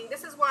life. I mean,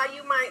 this is why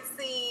you might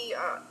see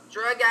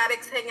drug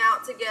addicts hang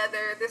out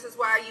together. This is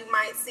why you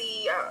might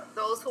see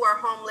those who are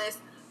homeless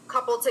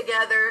coupled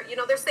together.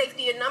 There's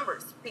safety in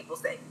numbers, people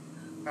say.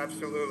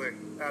 Absolutely.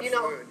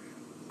 Absolutely.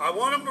 I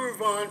want to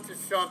move on to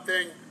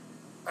something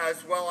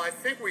as well. I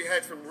think we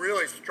had some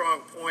really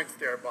strong points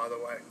there, by the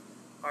way.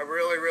 I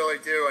really, really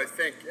do. I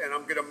think, and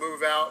I'm going to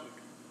move out.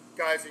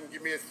 Guys, you can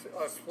give me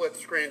a split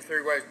screen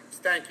 3 ways.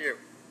 Thank you.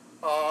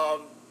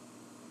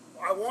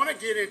 I want to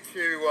get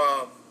into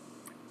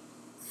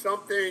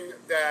something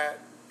that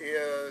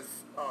is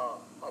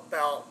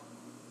about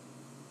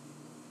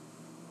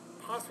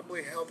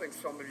possibly helping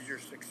somebody's your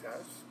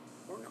success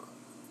or not.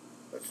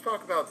 Let's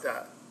talk about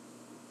that.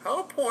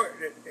 How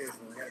important is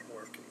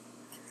networking?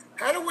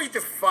 How do we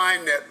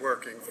define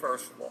networking,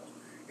 first of all,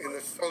 in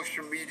the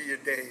social media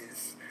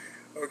days?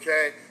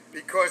 Okay?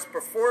 Because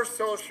before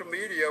social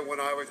media, when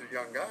I was a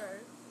young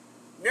guy,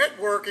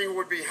 networking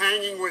would be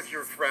hanging with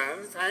your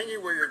friends,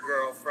 hanging with your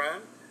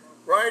girlfriend,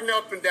 riding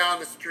up and down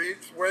the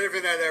streets,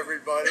 waving at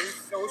everybody,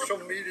 social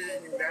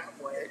mediaing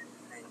that way.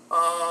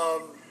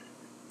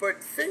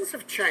 But things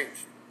have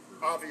changed,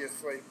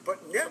 obviously.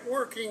 But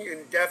networking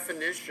in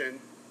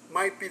definition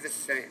might be the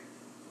same.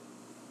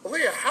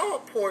 Aaliyah, how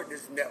important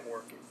is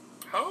networking?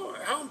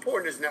 How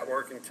important is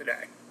networking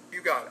today?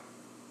 You got it.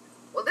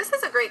 Well, this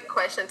is a great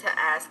question to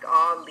ask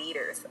all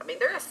leaders. I mean,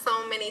 there are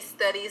so many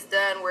studies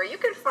done where you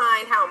can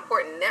find how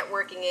important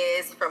networking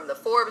is, from the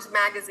Forbes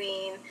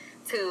magazine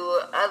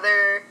to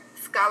other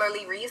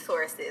scholarly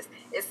resources.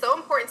 It's so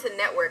important to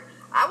network.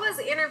 I was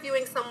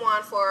interviewing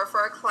someone for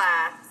a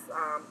class.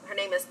 Her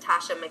name is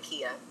Tasha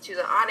Makia. She's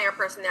an on-air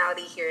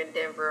personality here in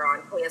Denver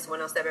on KS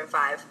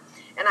 107.5.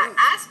 And I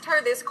asked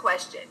her this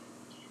question.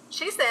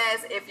 She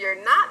says, if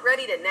you're not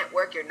ready to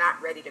network, you're not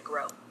ready to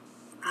grow.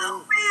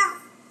 Oh,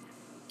 man.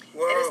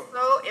 Whoa. It is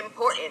so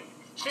important.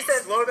 She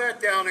says, Slow that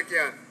down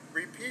again.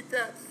 Repeat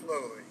that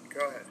slowly.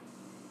 Go ahead.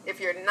 if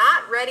you're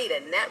not ready to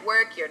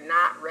network, you're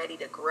not ready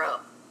to grow.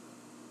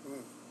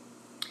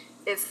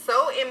 It's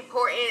so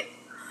important.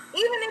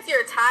 Even if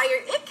you're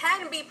tired, it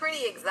can be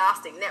pretty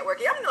exhausting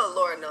networking. I know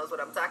Laura knows what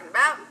I'm talking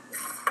about.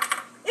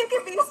 It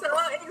can be so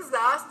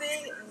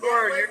exhausting.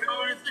 Laura, you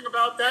know anything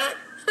about that?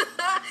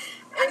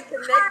 And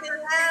connecting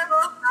with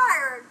people.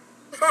 Tired.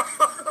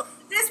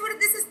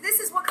 This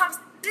is what comes.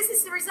 This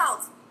is the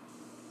results.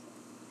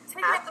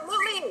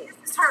 Absolutely.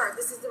 This is her.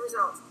 This is the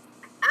results.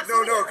 No,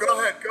 Absolutely. go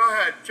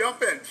ahead.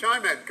 Jump in,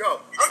 chime in,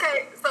 go.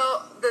 Okay,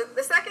 so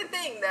the second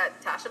thing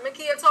that Tasha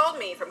Makia told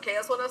me from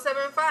KS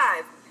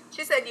 107.5,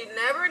 she said you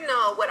never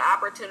know what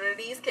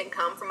opportunities can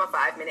come from a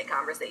 5-minute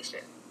conversation.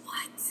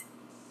 What?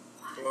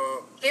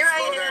 Whoa. Here I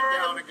Slow that am.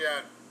 down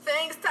again.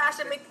 Thanks,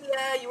 Tasha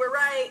Makia. You were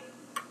right.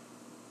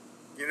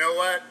 You know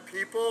what?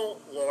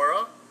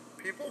 Laura,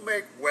 people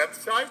make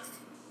websites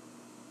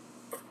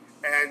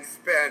and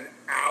spend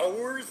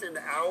hours and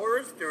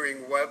hours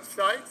doing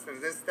websites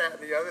and this, that,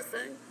 and the other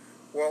thing.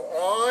 Well,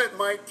 all it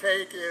might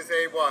take is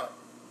a what?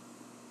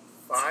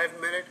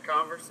 5-minute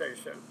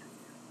conversation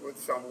with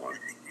someone.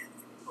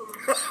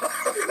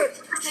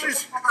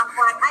 she's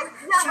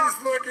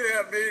looking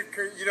at me.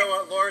 You know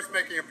what? Laura's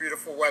making a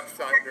beautiful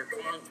website. Her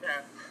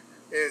content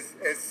is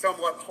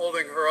somewhat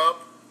holding her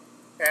up,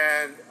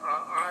 and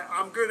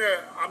I'm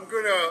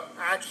gonna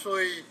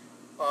actually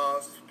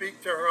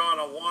speak to her on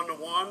a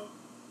one-to-one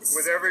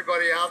with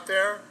everybody out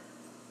there.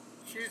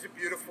 She's a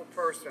beautiful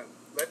person.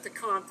 Let the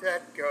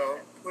content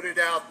go. Put it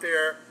out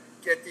there.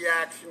 Get the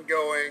action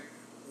going.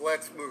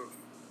 Let's move.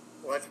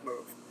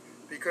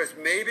 Because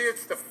maybe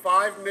it's the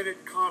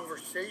 5-minute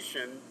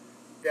conversation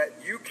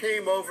that you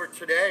came over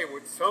today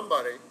with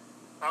somebody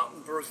out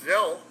in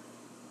Brazil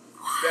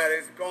that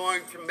is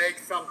going to make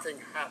something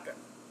happen.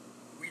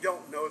 We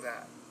don't know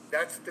that.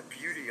 That's the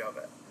beauty of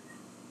it.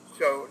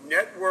 So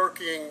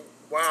networking,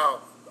 wow.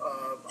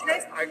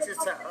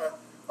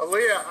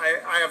 Aaliyah,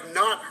 I have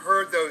not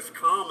heard those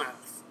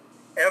comments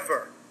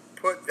ever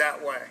put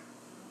that way.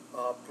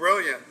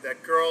 Brilliant.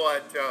 That girl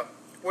at,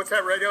 what's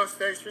that radio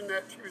station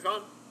that she was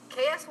on?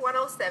 KS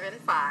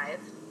 107.5.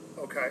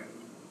 Okay.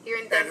 Here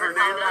in And Denver, her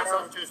name is?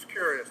 Colorado. I'm just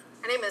curious.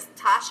 Her name is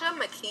Tasha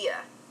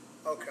Makia.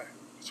 Okay.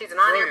 She's an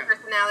on-air Brilliant.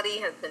 personality,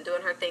 has been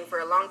doing her thing for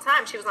a long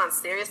time. She was on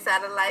Sirius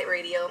Satellite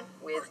Radio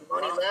with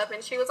Moni Love,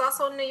 and she was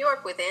also in New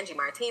York with Angie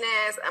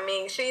Martinez. I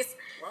mean, she's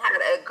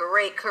had a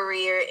great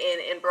career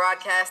in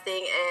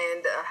broadcasting,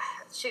 and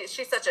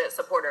she's such a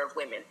supporter of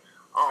women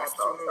also.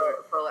 Absolutely.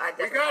 So I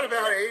We definitely got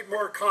about 8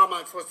 more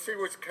comments. Let's see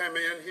what's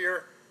coming in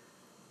here.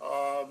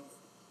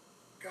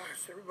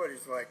 Gosh,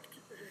 everybody's like,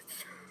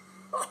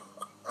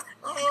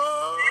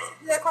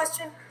 That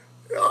question?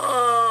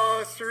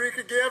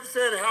 Sarika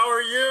Gibson, how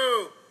are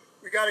you?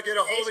 We got to get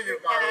a hold of you,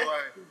 by the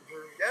way.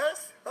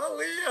 Yes? Oh,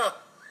 Leah.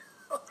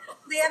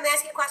 Leah, may I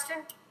ask you a question?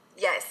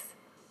 Yes.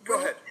 Go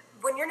ahead.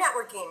 When you're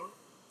networking,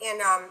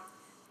 and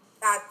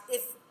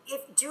if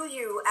do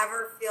you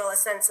ever feel a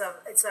sense of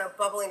it's a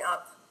bubbling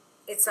up,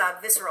 it's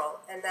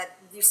visceral, and that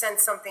you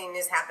sense something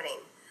is happening,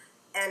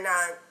 and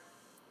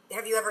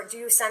do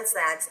you sense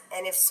that?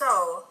 And if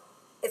so,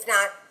 if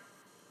not,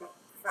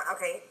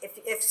 okay,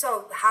 if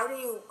so, how do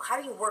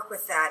you work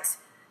with that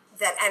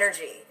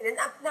energy, and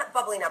not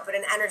bubbling up, but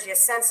an energy, a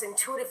sense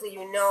intuitively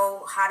you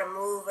know how to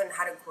move and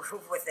how to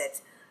groove with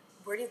it.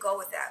 Where do you go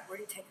with that? Where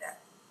do you take that?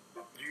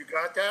 You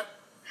got that?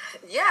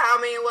 Yeah, I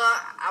mean,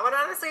 well, I would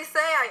honestly say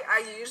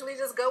I usually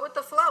just go with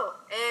the flow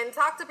and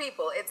talk to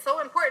people. It's so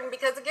important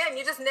because, again,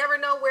 you just never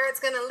know where it's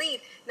going to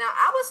lead. Now,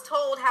 I was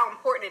told how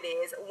important it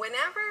is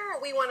whenever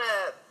we want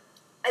to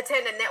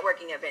attend a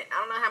networking event. I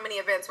don't know how many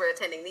events we're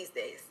attending these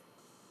days.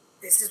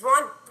 This is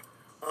one.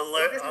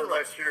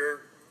 Unless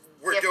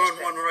we're doing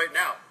one right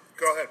now.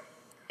 Go ahead.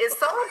 It's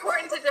so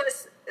important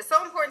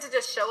to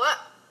just show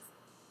up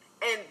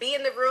and be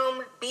in the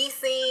room, be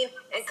seen,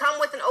 and come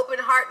with an open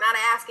heart, not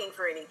asking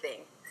for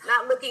anything,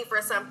 not looking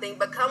for something,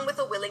 but come with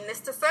a willingness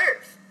to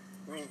serve.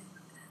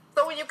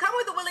 So when you come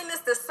with a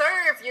willingness to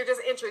serve, you're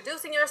just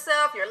introducing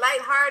yourself, you're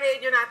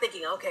lighthearted, you're not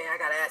thinking, okay, I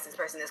gotta ask this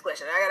person this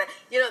question.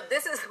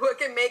 This is what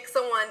can make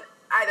someone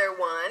either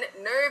one,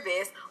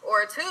 nervous,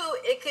 or two,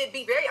 it could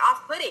be very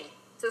off-putting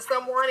to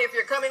someone if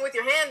you're coming with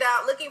your hand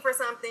out looking for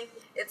something.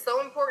 It's so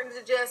important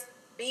to just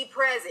be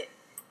present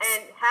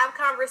and have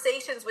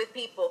conversations with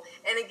people.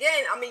 And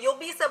again, I mean, you'll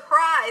be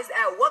surprised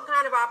at what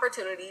kind of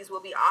opportunities will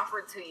be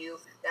offered to you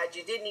that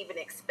you didn't even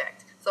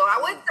expect. So I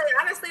would say,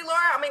 honestly,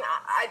 Laura, I mean,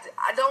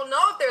 I don't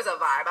know if there's a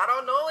vibe. I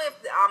don't know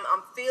if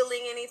I'm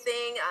feeling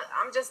anything.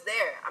 I'm just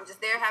there. I'm just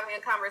there having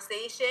a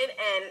conversation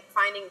and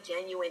finding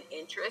genuine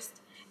interest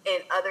in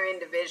other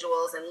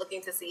individuals and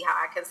looking to see how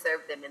I can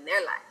serve them in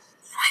their life.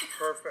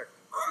 Perfect.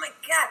 Oh my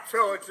God.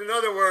 So it's, in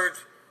other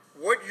words,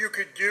 what you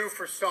could do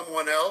for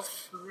someone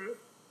else,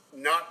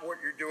 not what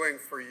you're doing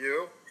for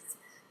you.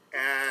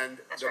 And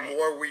That's the right.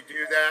 more we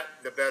do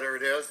that, the better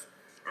it is.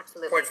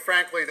 Absolutely. Quite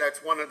frankly,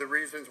 that's one of the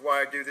reasons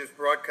why I do this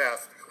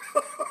broadcast.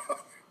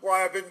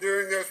 Why I've been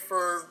doing this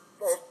for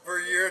over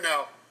a year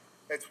now.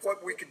 It's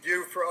what we could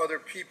do for other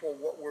people,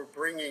 what we're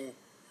bringing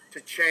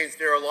to change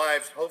their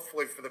lives,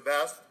 hopefully for the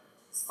best.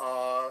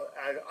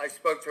 I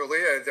spoke to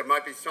Aaliyah. There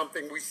might be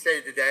something we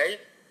say today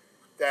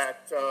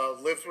that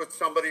lives with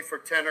somebody for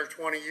 10 or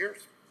 20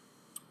 years.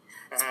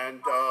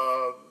 And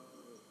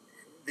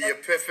the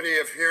epiphany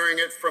of hearing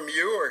it from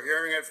you or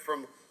hearing it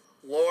from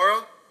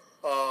Laura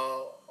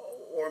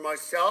or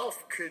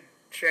myself could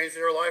change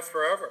their life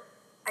forever.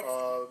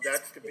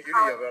 That's the beauty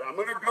of it. I'm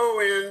going to go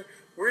in.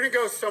 We're going to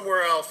go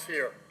somewhere else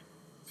here.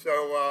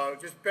 So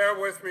just bear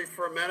with me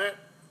for a minute.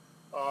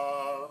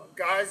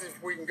 Guys,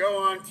 if we can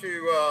go on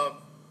to...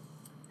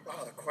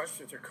 wow, the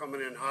questions are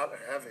coming in hot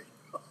and heavy.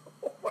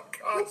 Oh, my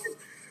gosh.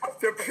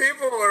 The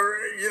people are,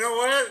 you know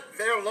what?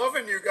 They're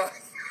loving you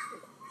guys.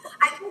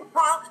 I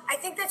Paul, I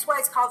think that's why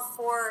it's called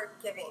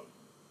forgiving.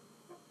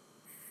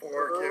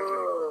 Forgiving.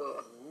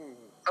 Ooh.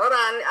 Hold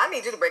on, I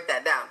need you to break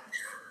that down.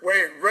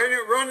 Wait,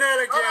 run that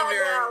again Hold on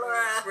there, now,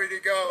 Laura. sweetie.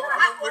 Go.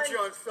 I'm gonna put you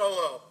on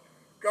solo.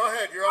 Go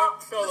ahead. You're on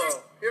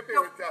solo. Hit me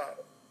with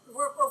that.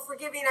 Well,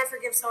 forgiving, I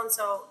forgive so and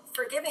so.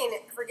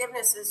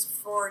 Forgiveness is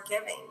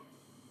forgiving.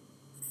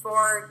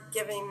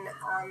 Forgiving,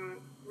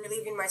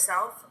 relieving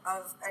myself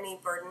of any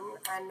burden,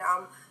 and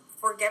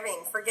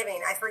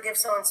forgiving. I forgive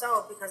so and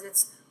so because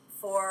it's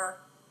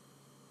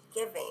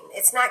forgiving.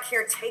 It's not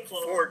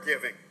caretaking.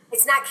 Forgiving.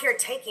 It's not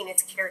caretaking.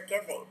 It's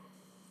caregiving.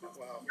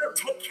 Wow. We don't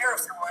take care of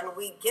someone.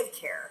 We give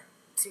care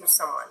to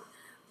someone.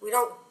 We're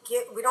not,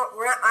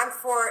 I'm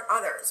for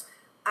others.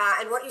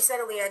 And what you said,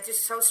 Aaliyah,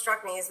 just so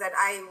struck me is that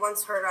I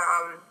once heard,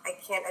 I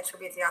can't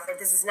attribute the author,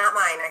 this is not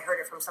mine, I heard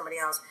it from somebody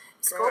else.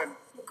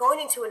 Going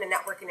into a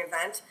networking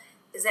event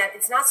is that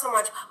it's not so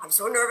much, I'm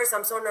so nervous,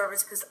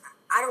 because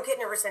I don't get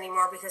nervous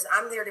anymore because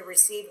I'm there to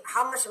receive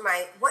how much of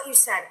what you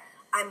said,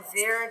 I'm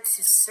there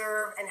to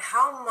serve, and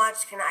how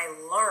much can I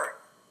learn?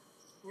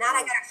 Not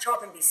I gotta show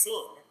up and be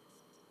seen.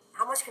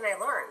 How much can I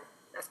learn?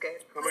 That's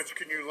good. How much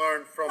can you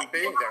learn from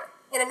being there?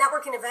 In a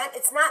networking event,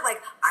 it's not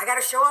like I got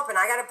to show up and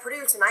I got to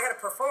produce and I got to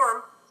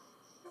perform.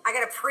 I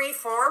got to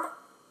pre-form.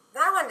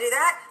 Then I want to do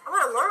that. I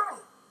want to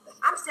learn.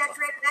 I'm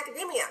saturated in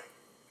academia.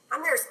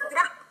 I'm there to suck it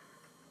up.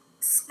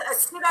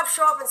 Suit up,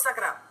 show up, and suck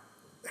it up.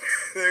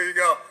 There you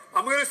go.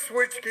 I'm going to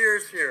switch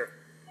gears here.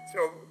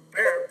 So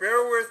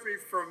bear with me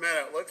for a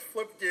minute. Let's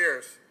flip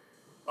gears.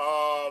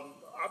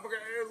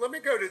 Let me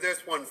go to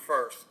this one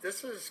first.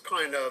 This is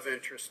kind of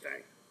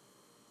interesting.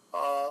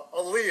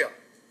 Aaliyah,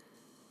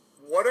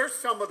 what are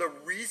some of the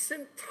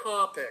recent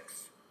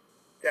topics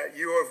that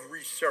you have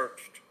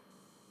researched?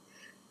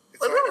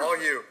 It's all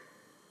you.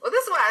 Well,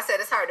 this is why I said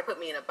it's hard to put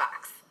me in a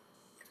box.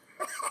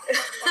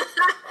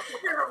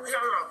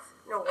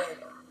 No way.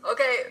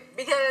 Okay,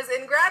 because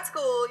in grad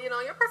school,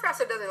 your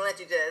professor doesn't let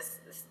you just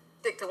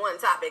stick to one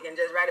topic and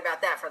just write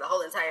about that for the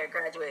whole entire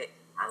graduate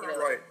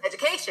Right.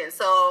 education.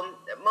 So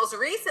most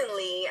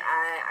recently,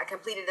 I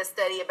completed a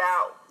study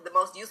about the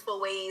most useful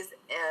ways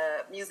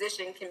a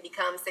musician can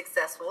become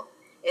successful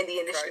in the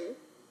industry, Right.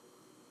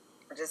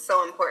 which is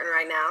so important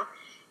right now.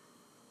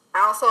 I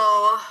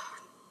also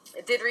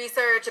did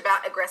research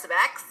about aggressive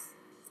acts.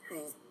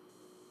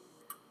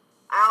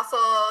 I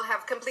also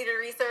have completed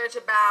research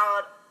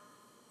about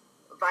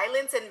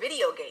violence in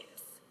video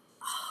games.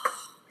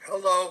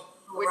 Hello.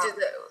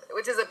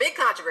 Which is a big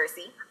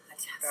controversy.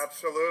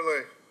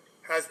 Absolutely.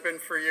 Has been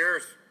for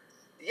years.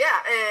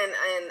 Yeah,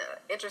 and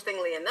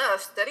interestingly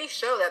enough, studies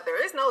show that there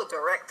is no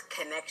direct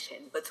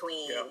connection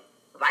between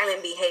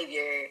violent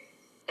behavior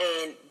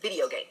and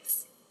video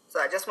games. So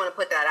I just want to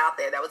put that out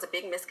there. That was a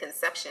big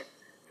misconception.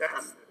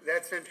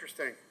 That's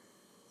interesting.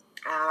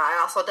 I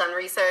also done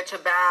research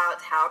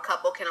about how a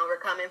couple can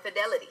overcome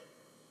infidelity.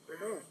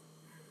 Mm-hmm.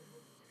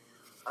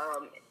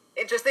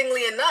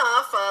 Interestingly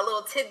enough, a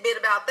little tidbit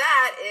about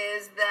that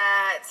is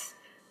that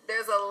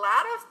there's a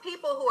lot of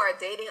people who are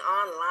dating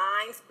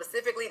online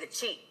specifically to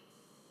cheat.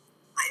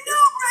 I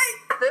know,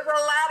 right? There's a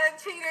lot of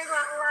cheaters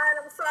online.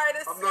 I'm sorry to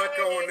say. I'm not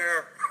going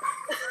there.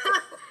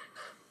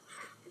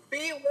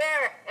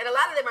 Beware, and a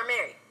lot of them are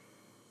married.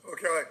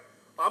 Okay.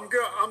 I'm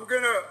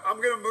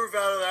gonna move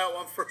out of that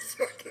one for a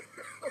second.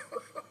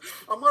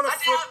 I'm gonna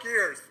flip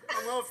gears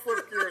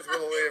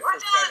with Aaliyah for a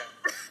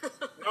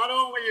second. Not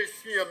only is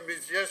she a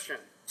musician,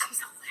 She's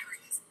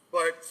hilarious.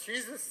 but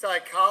she's a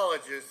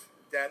psychologist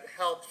that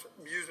helps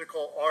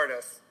musical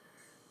artists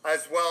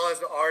as well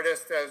as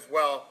artists as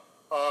well.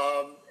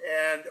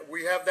 And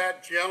we have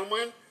that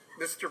gentleman,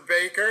 Mr.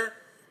 Baker.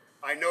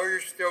 I know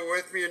you're still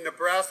with me in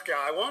Nebraska.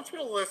 I want you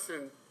to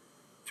listen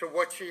to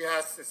what she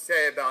has to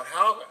say about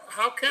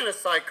how can a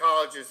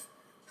psychologist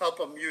help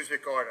a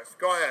music artist.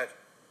 Go ahead.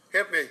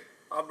 Hit me.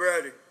 I'm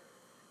ready.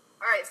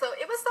 All right, so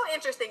it was so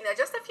interesting that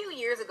just a few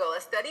years ago,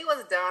 a study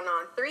was done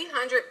on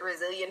 300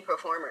 Brazilian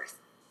performers.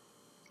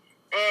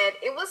 And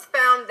it was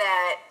found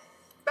that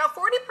about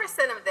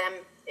 40% of them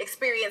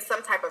experienced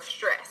some type of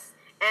stress,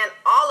 and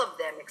all of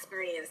them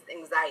experienced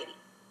anxiety.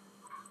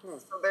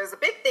 So there's a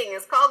big thing.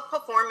 It's called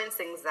performance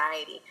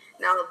anxiety.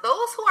 Now,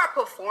 those who are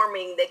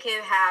performing, they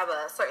can have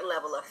a certain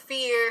level of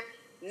fear,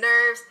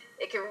 nerves.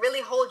 It can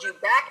really hold you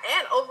back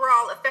and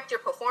overall affect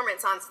your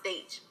performance on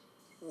stage.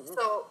 Mm-hmm.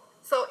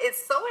 So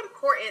it's so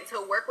important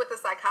to work with a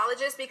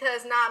psychologist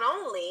because not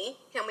only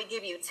can we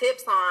give you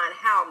tips on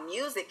how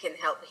music can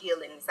help heal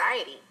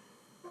anxiety,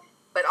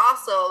 but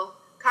also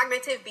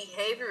cognitive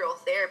behavioral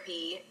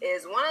therapy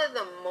is one of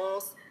the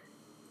most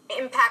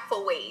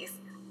impactful ways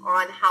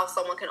on how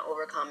someone can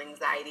overcome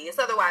anxiety. It's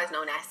otherwise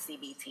known as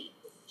CBT.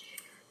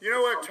 You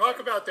know what? Talk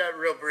about that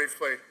real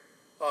briefly.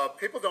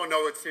 People don't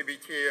know what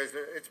CBT is.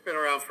 It's been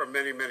around for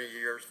many, many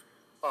years,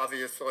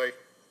 obviously.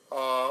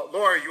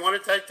 Laura, you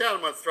want to take that? I'm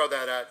going to throw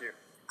that at you.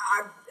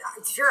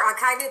 Sure. On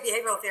cognitive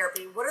behavioral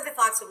therapy, what are the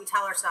thoughts that we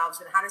tell ourselves,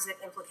 and how does it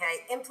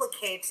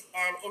implicate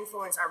and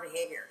influence our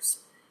behaviors?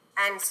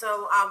 And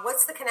so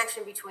what's the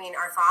connection between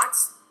our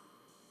thoughts,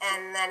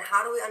 and then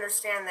how do we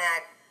understand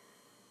that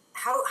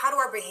how do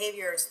our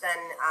behaviors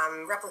then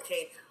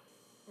replicate?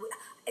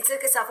 It's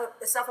like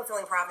a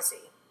self-fulfilling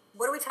prophecy.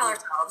 What do we tell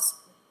ourselves?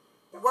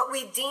 What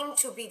we deem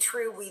to be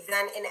true, we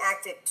then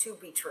enact it to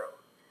be true.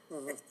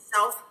 It's a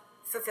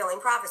self-fulfilling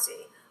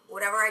prophecy.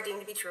 Whatever I deem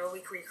to be true, we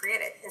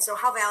recreate it. And so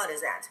how valid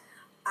is that?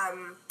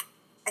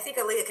 I think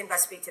Aaliyah can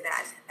best speak to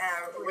that.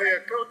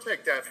 Aaliyah, go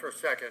take that for a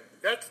second.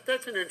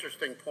 That's an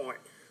interesting point,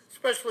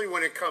 especially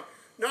when it comes,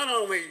 not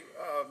only,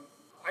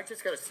 I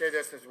just got to say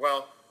this as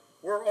well,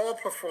 we're all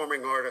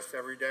performing artists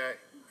every day.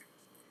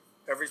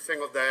 Every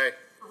single day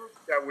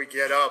that we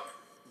get up,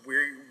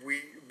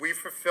 we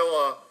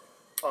fulfill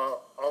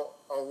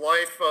a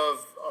life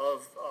of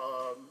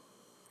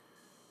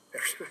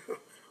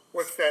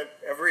what's that?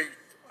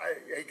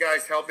 Hey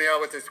guys, help me out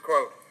with this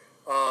quote.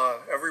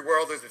 Every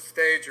world is a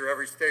stage, or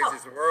every stage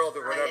is a world,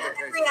 or whatever the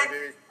case may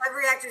be.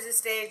 Every actor is a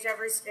stage.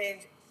 Every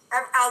stage.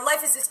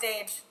 Life is a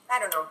stage. I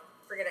don't know.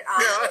 Forget it.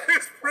 Yeah,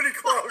 it's pretty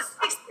close.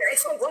 Shakespeare.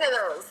 It's One of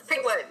those.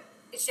 Pick one.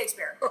 It's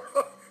Shakespeare.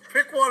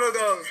 Pick one of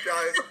those,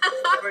 guys.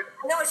 But,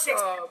 No, it's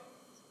Shakespeare.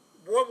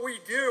 what we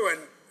do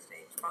and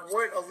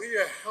what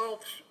Aaliyah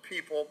helps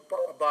people,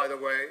 by the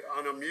way,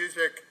 on a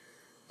music,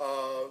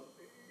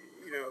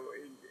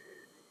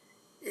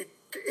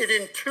 it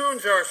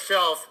intunes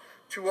ourselves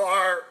to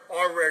our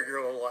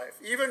regular life.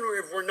 Even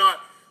if we're not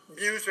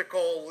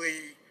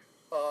musically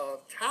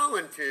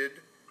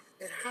talented,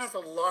 it has a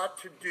lot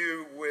to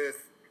do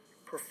with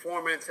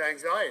performance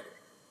anxiety.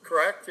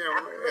 Correct?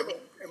 Absolutely.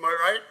 Am I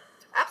right?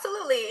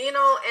 Absolutely. And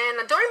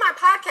during my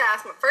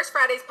podcast, my First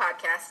Friday's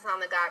podcast is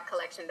on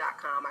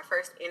thegodcollection.com. I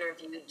first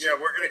interviewed Yeah,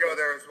 we're going to go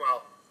there as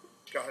well.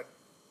 Go ahead.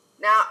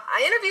 Now,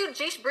 I interviewed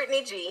Jeesh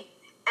Brittany G,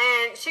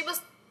 and she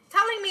was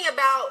telling me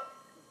about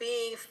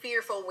being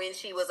fearful when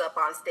she was up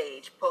on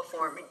stage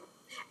performing.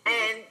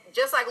 And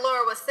just like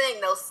Laura was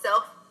saying, those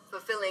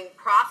self-fulfilling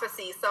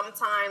prophecies,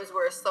 sometimes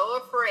we're so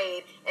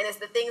afraid, and it's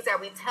the things that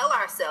we tell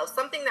ourselves.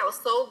 Something that was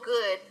so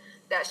good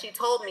that she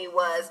told me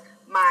was,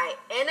 my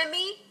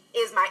enemy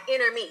is my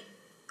inner me.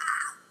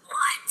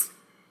 What?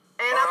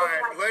 And All I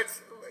right, was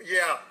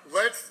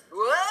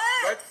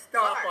let's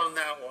stop on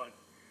that one.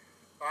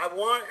 I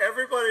want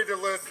everybody to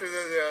listen to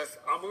this.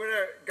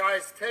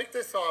 Guys, take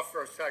this off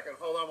for a second.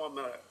 Hold on 1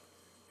 minute.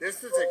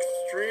 This is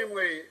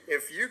extremely,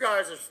 if you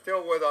guys are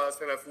still with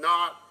us, and if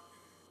not,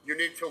 you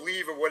need to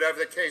leave or whatever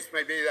the case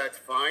may be, that's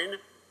fine.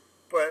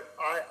 But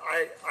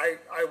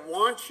I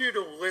want you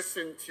to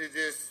listen to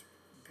this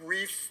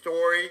brief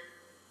story.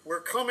 We're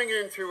coming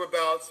into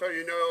about, so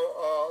you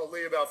know,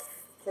 Aaliyah, about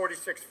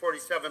 46,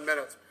 47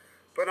 minutes.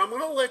 But I'm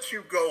going to let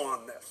you go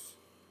on this.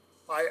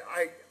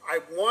 I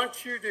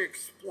want you to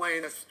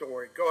explain a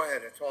story. Go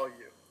ahead. It's all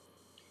you.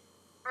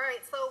 All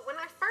right. So when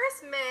I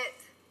first met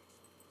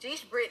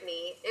Jeesh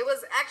Brittany, it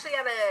was actually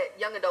at a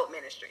young adult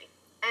ministry.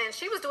 And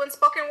she was doing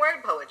spoken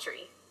word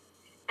poetry.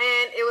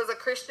 And it was a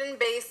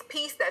Christian-based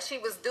piece that she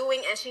was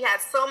doing. And she had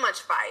so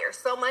much fire,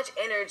 so much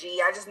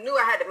energy. I just knew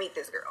I had to meet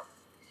this girl.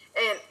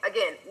 And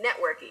again,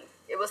 networking.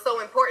 It was so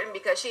important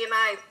because she and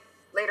I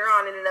later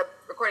on ended up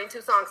recording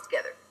 2 songs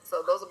together.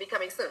 So those will be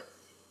coming soon.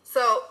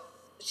 So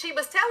she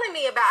was telling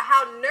me about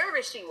how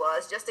nervous she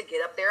was just to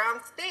get up there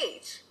on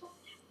stage.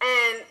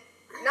 And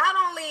not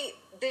only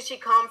did she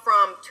come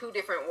from 2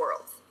 different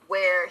worlds,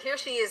 where here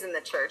she is in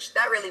the church.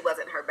 That really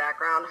wasn't her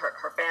background,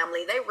 her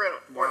family. They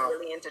weren't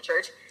really into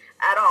church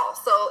at all.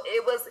 So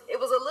it was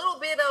a little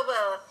bit of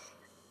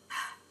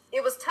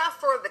it was tough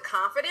for the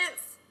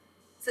confidence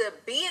to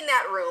be in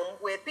that room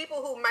with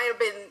people who might have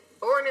been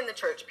born in the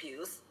church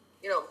pews,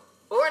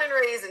 born and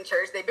raised in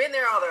church. They've been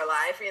there all their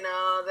life, They're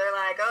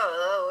like,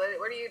 oh,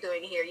 what are you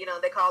doing here?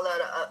 They call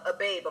it a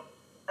babe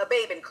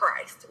in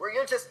Christ, where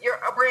you're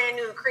a brand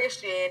new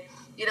Christian.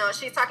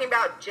 She's talking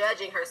about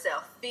judging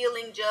herself,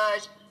 feeling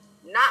judged,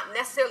 not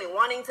necessarily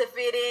wanting to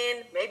fit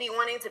in, maybe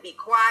wanting to be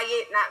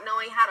quiet, not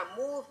knowing how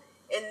to move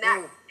in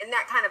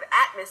that kind of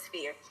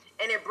atmosphere.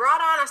 And it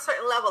brought on a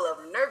certain level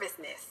of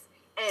nervousness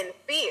and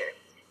fear.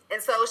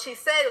 And so she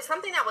said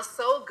something that was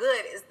so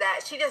good is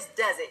that she just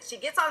does it. She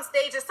gets on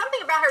stage and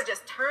something about her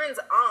just turns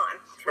on.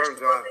 She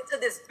goes into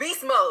this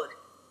beast mode.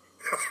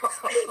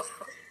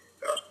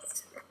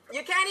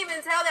 You can't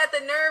even tell that the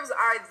nerves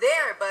are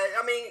there, but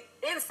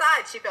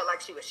inside she felt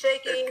like she was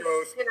shaking,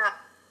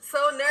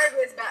 so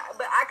nervous,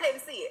 but I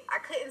couldn't see it.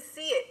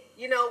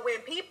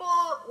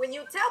 When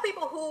you tell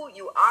people who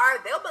you are,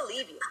 they'll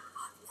believe you.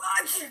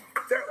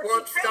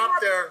 Well,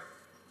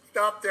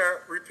 stop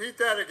there. Repeat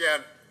that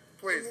again,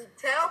 please. When you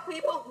tell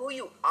people who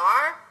you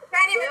are,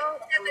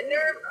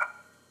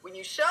 when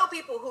you show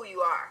people who you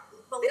are,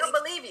 they'll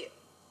believe you.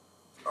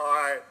 All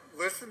right,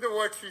 listen to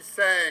what she's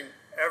saying.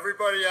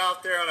 Everybody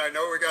out there, and I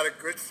know we got a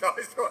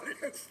good-sized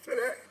audience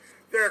today,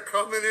 they're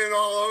coming in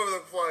all over the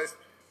place.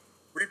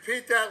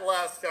 Repeat that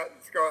last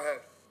sentence. Go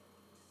ahead.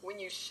 When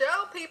you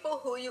show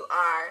people who you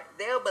are,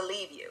 they'll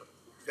believe you.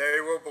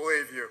 They will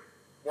believe you.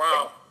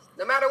 Wow.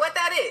 No matter what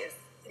that is.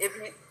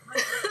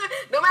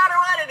 No matter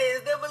what it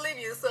is, they'll believe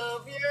you.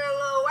 So if you're a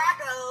little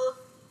wacko,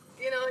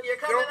 you're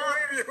coming up.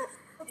 They'll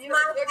believe you.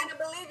 They're going to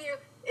believe you.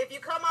 if you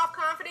come off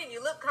confident,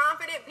 you look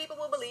confident, people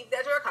will believe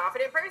that you're a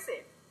confident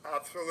person.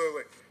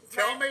 Absolutely.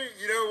 Tell me,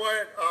 you know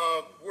what?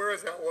 Where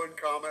is that one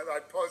comment? I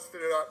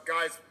posted it up.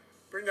 Guys,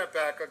 bring that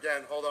back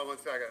again. Hold on one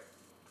second.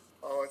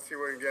 Oh, let's see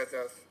if we can get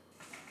this.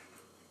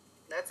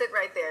 That's it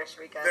right there,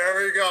 Shrika.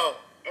 There we go.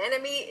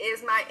 Enemy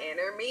is my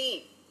inner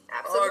me.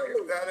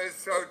 Absolutely. Oh, that is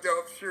so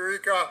dope,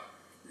 Shrika.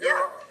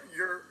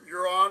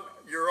 You're on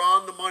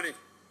the money.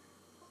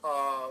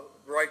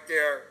 Right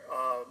there.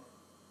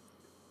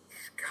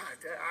 God,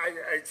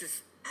 I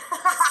just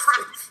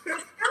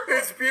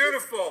it's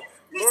beautiful.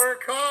 Laura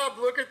Cobb,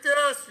 look at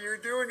this. You're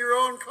doing your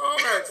own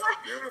comments.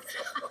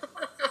 Beautiful.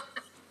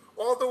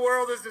 All the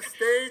world is a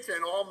stage,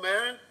 and all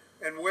men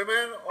and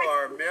women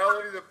are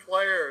merely the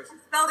players.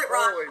 Spelled it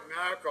wrong. Holy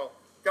mackerel.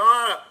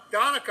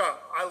 Donica,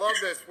 I love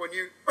this.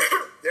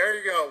 There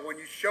you go. When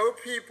you show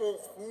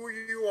people who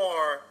you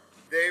are,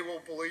 they will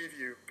believe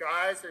you.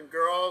 Guys and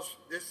girls,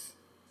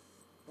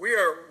 we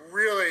are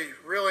really,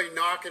 really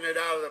knocking it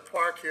out of the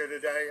park here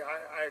today.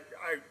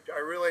 I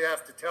really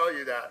have to tell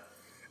you that.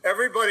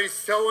 Everybody's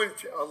so in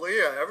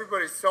Aaliyah.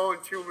 Everybody's so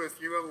in tune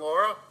with you and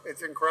Laura.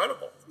 It's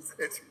incredible.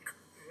 It's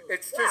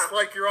just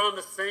like you're on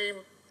the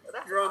same.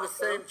 You're on the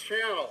same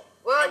channel.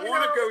 Well, I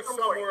want to go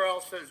somewhere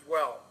else as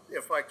well,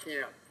 if I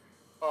can.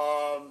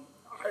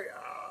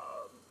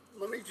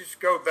 Let me just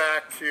go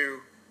back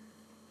to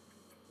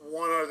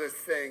one other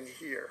thing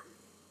here.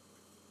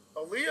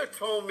 Aaliyah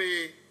told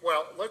me,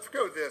 well, let's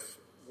go this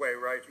way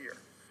right here.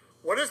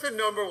 What is the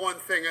number one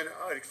thing an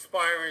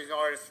aspiring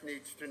artist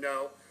needs to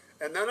know?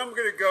 And then I'm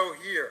going to go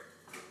here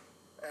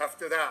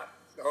after that,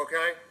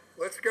 okay?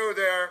 Let's go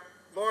there.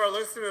 Laura,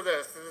 listen to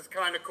this. This is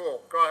kind of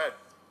cool. Go ahead.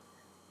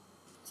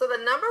 So the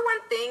number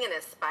one thing an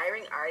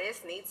aspiring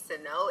artist needs to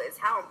know is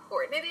how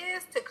important it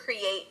is to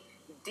create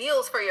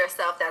deals for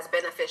yourself that's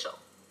beneficial.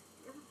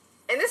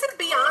 And this is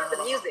beyond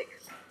the music.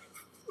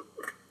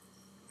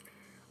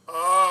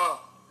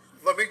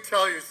 Let me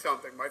tell you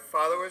something. My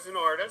father was an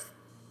artist,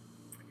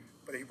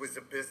 but he was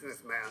a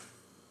businessman.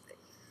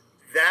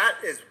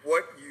 That is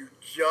what you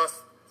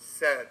just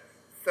said.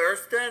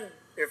 Thurston,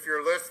 if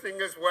you're listening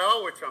as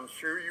well, which I'm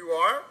sure you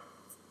are,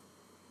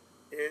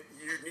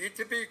 you need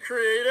to be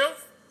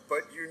creative,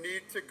 but you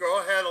need to go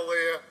ahead,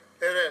 Aaliyah,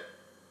 hit it.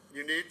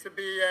 You need to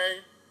be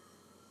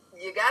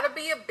You got to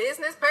be a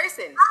business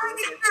person.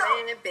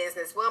 Businessman,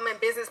 businesswoman,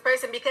 business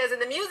person. Because in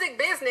the music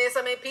business,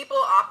 I mean, people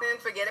often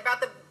forget about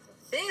the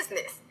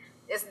business.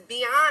 It's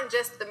beyond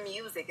just the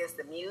music. It's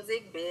the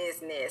music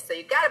business. So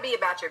you got to be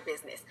about your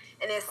business.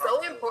 And it's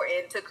so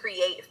important to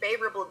create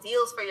favorable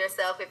deals for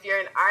yourself if you're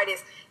an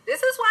artist.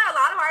 This is why a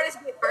lot of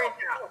artists get burnt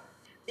out.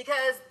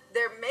 Because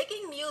they're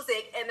making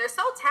music and they're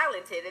so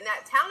talented. And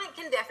that talent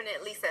can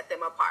definitely set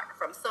them apart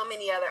from so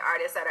many other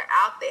artists that are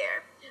out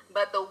there.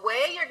 But the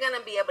way you're going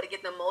to be able to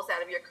get the most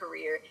out of your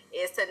career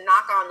is to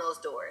knock on those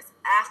doors.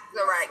 Ask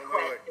the right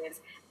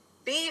questions.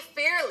 Be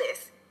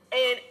fearless.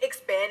 And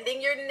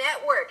expanding your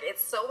network.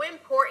 It's so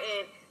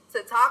important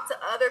to talk to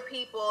other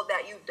people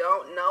that you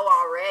don't know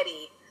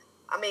already.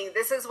 I mean,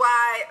 this is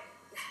why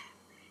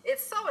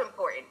it's so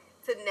important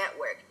to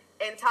network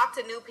and talk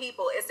to new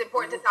people. It's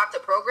important to talk to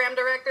program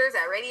directors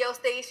at radio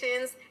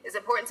stations. It's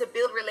important to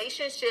build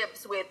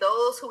relationships with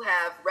those who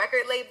have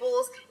record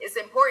labels. It's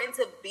important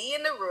to be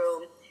in the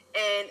room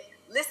and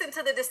listen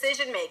to the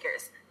decision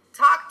makers.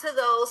 Talk to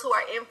those who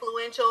are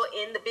influential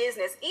in the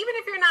business, even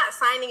if you're not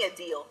signing a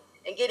deal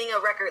and getting a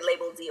record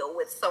label deal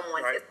with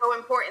someone. Right. It's so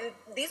important.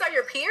 These are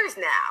your peers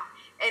now.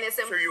 And it's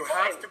important. So you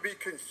have to be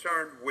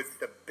concerned with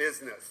the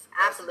business.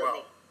 Absolutely.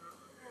 As well.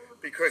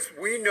 Because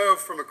we know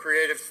from a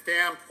creative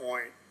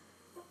standpoint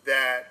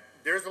that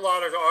there's a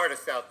lot of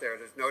artists out there.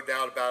 There's no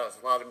doubt about it.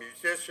 There's a lot of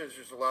musicians.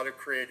 There's a lot of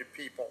creative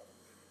people.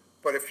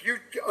 But if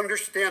you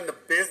understand the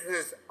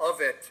business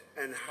of it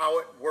and how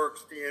it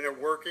works, the inner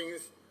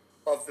workings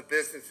of the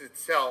business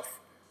itself,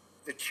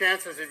 the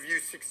chances of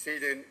you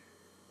succeeding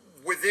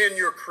within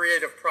your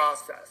creative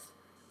process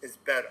is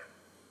better,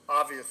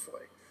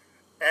 obviously.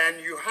 And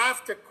you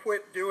have to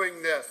quit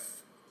doing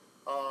this.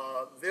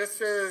 This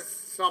is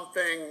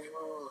something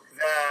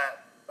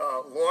that,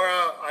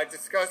 Laura, I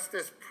discussed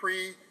this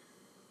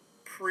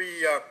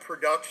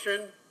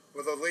pre-production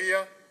with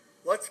Aaliyah.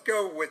 Let's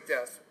go with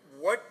this.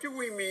 What do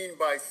we mean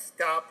by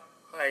stop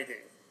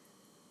hiding?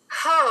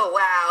 Oh,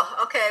 wow.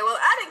 Okay, well,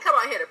 I didn't come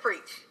out here to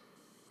preach.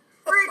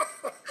 Preach.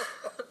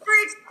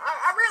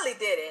 I really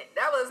didn't.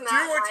 That was not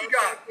Do what you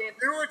got. intention.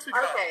 Do what you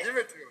got. Okay. Give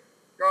it to him.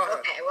 Go ahead.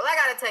 Okay, well, I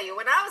got to tell you,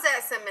 when I was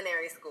at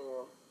seminary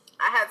school,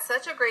 I had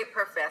such a great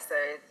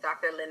professor,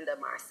 Dr. Linda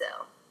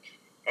Marcel.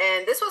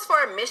 And this was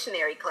for a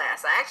missionary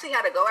class. I actually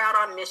had to go out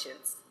on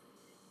missions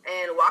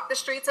and walk the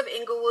streets of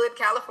Inglewood,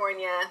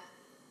 California,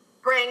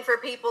 praying for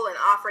people and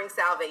offering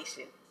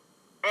salvation.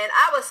 And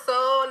I was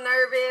so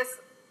nervous.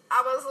 I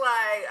was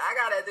like, I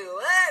got to do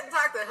what?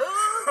 Talk to who?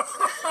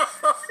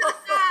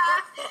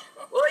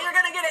 Well, you're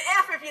going to get an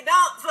F if you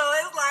don't. So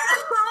it's like,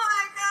 oh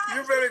my God.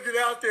 You better get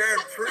out there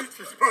and preach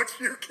as much as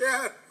you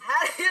can.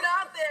 How to get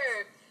out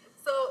there?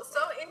 So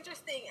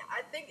interesting.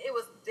 I think it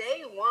was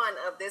day one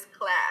of this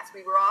class.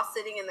 We were all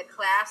sitting in the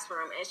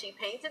classroom, and she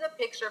painted a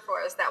picture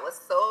for us that was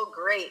so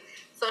great.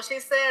 So she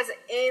says,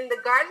 in the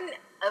Garden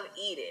of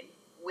Eden,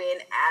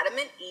 when Adam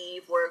and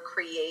Eve were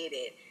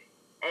created,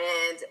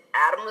 and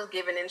Adam was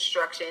given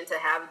instruction to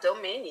have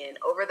dominion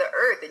over the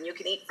earth, and you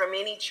can eat from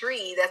any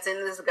tree that's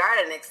in this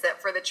garden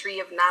except for the tree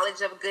of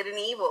knowledge of good and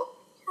evil.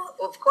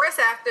 Of course,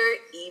 after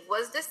Eve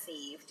was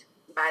deceived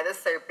by the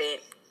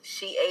serpent,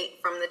 she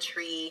ate from the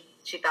tree.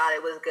 She thought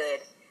it was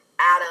good.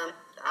 Adam,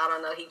 I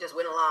don't know, he just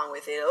went along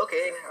with it.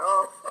 Okay.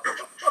 Oh.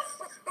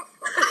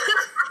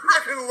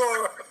 Look at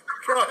Laura.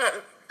 Go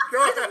ahead.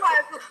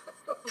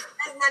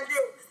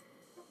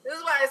 This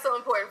is why it's so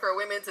important for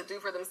women to do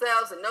for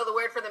themselves and know the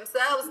word for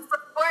themselves. It's so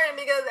important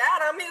because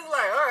Adam, he's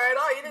like, all right,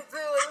 I'll eat it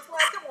too. It's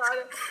like, come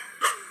on.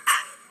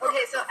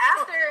 Okay, so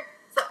after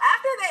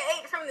they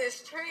ate from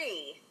this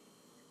tree,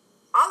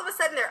 all of a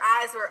sudden their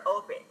eyes were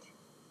opened.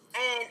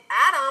 And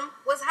Adam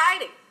was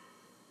hiding.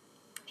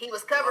 He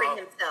was covering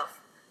himself,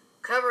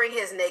 covering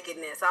his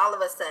nakedness all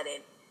of a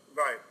sudden.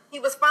 Right. He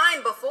was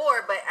fine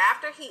before, but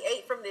after he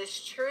ate from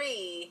this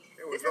tree,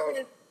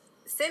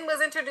 sin was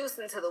introduced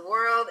into the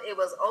world. It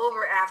was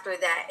over after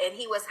that, and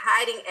he was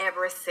hiding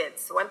ever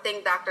since. One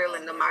thing Dr.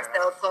 Linda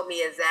Marcel told me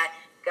is that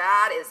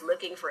God is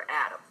looking for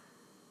Adam.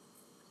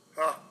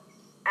 Huh.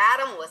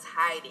 Adam was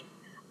hiding.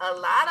 A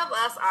lot of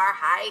us are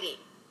hiding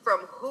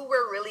from who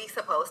we're really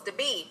supposed to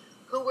be,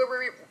 who we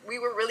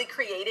were really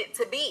created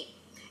to be.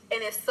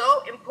 And it's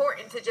so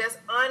important to just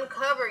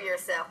uncover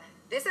yourself.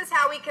 This is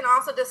how we can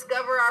also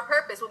discover our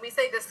purpose. When we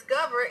say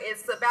discover,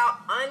 it's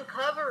about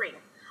uncovering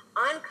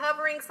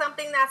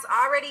something that's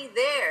already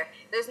there.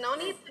 There's no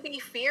need to be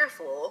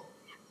fearful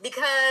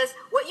because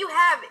what you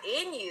have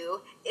in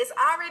you is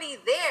already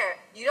there.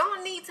 You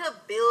don't need to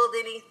build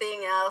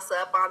anything else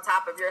up on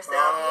top of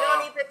yourself. You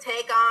don't need to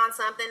take on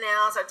something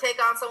else or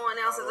take on someone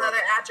else's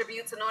other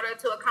attributes in order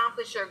to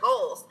accomplish your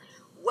goals.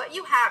 What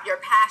you have, your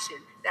passion,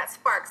 that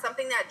spark,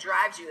 something that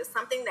drives you, is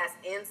something that's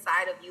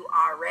inside of you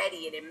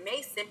already, and it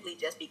may simply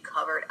just be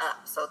covered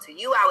up. So to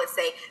you, I would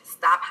say,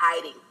 stop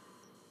hiding.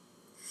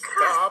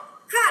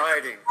 Stop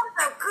hiding. Oh,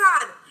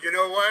 God. You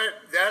know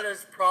what? That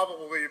is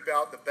probably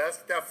about the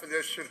best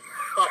definition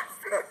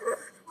I've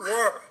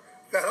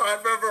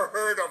ever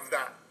heard of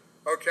that.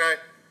 Okay?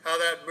 How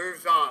that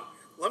moves on.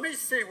 Let me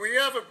see. We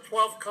have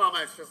 12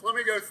 comments. Just let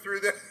me go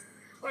through this.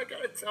 I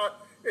got to tell you.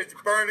 It's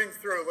burning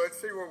through. Let's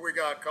see what we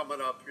got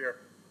coming up here.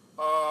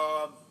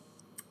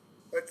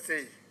 Let's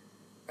see.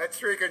 At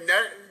Shrika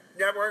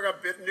Network, I'm a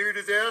bit new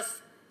to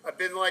this. I've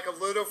been like a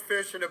little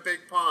fish in a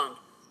big pond.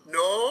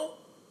 No,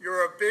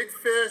 you're a big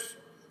fish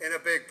in a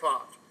big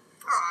pond.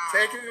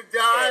 Taking a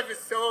dive is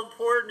so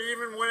important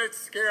even when it's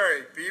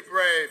scary. Be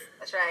brave.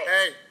 That's right.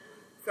 Hey,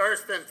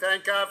 Thurston,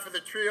 thank God for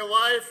the Tree of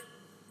Life.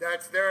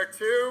 That's there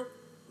too.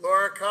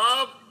 Laura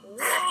Cobb.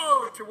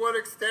 Whoa, to what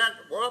extent?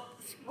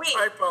 Whoops.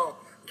 Typo.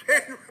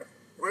 Gain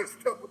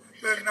wisdom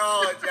and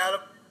knowledge.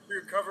 Adam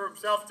to cover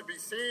himself to be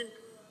seen.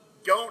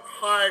 Don't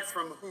hide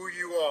from who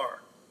you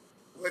are.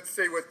 Let's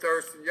see what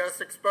Thurston. Yes,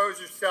 expose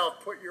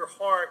yourself. Put your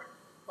heart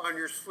on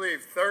your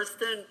sleeve.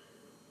 Thurston,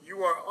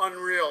 you are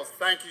unreal.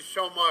 Thank you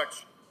so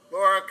much.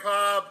 Laura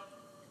Cobb,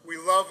 we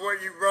love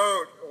what you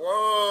wrote.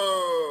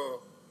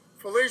 Whoa.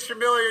 Felicia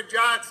Million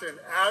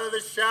Johnson, Out of the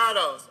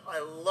Shadows. I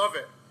love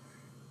it.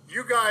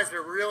 You guys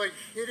are really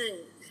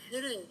hitting.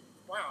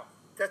 Wow.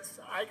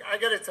 I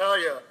got to tell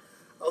you,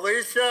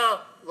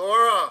 Alicia,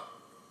 Laura,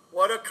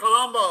 what a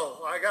combo.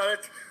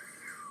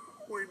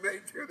 We may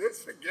do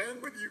this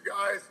again with you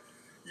guys.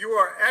 You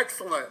are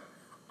excellent.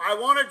 I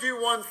want to do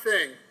one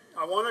thing.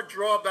 I want to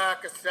draw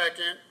back a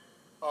second.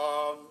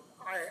 I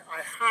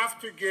have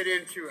to get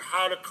into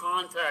how to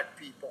contact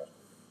people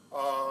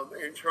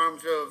in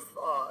terms of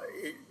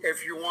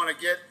if you want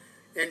to get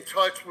in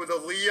touch with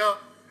Aaliyah.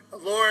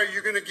 Laura,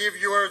 you're going to give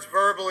yours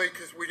verbally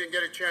because we didn't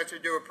get a chance to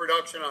do a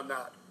production on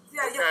that.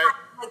 Yeah,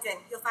 okay?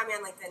 You'll find me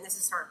on LinkedIn. This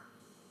is her.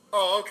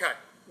 Oh, okay.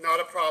 Not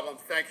a problem.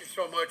 Thank you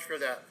so much for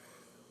that.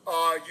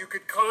 You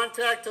could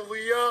contact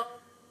Aaliyah.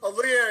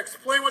 Aaliyah,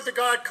 explain what the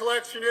God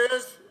Collection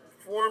is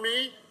for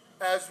me,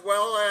 as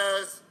well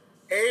as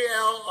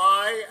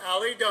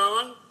Ali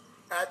Don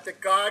at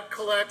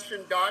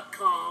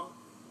thegodcollection.com.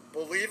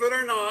 Believe it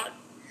or not,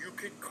 you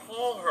could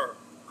call her,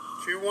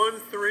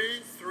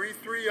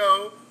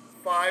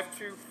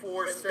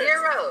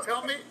 213-330-5246.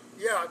 Tell me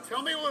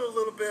a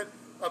little bit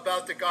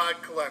about the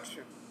God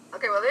Collection.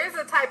 Okay, well, there's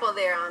a typo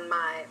there on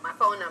my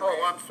phone number.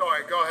 Oh, I'm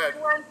sorry. Go ahead.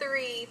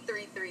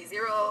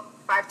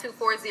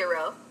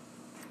 213-330-5240.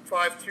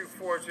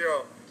 5240.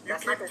 You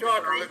keep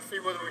talking. Let's see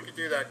whether we can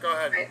do that. Go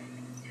ahead.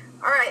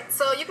 All right.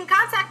 So you can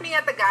contact me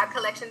at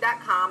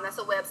thegodcollection.com. That's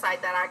a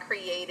website that I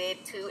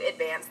created to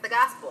advance the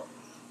gospel.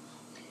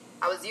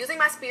 I was using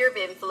my sphere of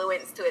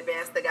influence to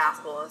advance the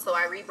gospel, and so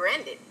I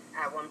rebranded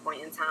at one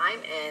point in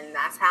time, and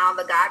that's how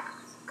the God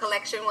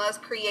Collection was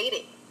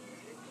created.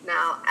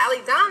 Now,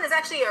 Ali Don is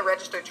actually a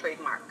registered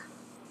trademark.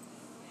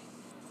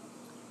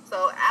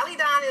 So Ali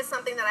Don is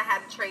something that I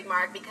had to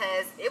trademark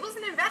because it was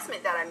an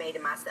investment that I made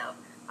in myself.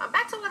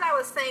 back to what I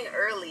was saying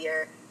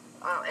earlier.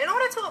 In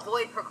order to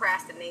avoid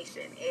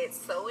procrastination, it's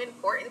so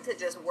important to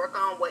just work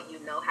on what you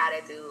know how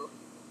to do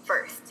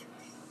first.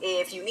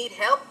 If you need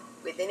help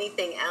with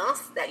anything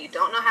else that you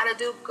don't know how to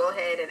do, go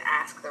ahead and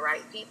ask the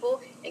right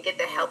people and get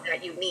the help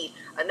that you need.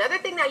 Another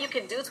thing that you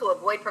can do to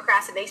avoid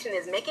procrastination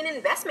is make an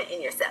investment in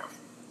yourself.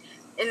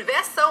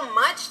 Invest so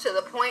much to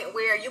the point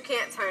where you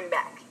can't turn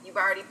back. You've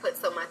already put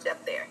so much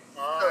up there.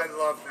 I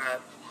love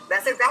that.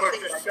 That's exactly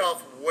Put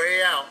yourself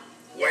way out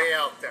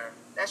there.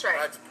 That's right.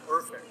 That's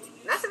perfect.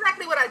 That's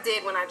exactly what I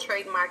did when I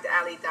trademarked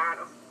Ali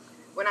Donald.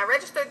 When I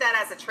registered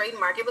that as a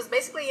trademark, it was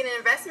basically an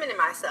investment in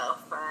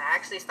myself. I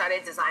actually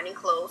started designing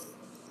clothes.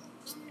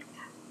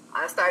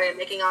 I started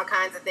making all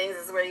kinds of things.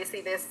 This is where you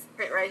see this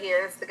print right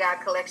here. It's the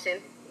God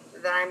collection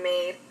that I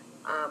made.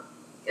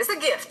 It's a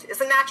gift.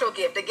 It's a natural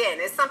gift. Again,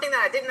 it's something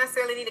that I didn't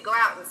necessarily need to go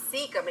out and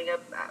seek. I mean,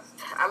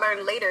 I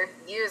learned later,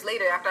 years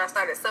later, after I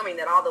started sewing,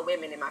 that all the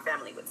women in my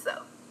family would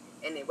sew.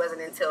 And it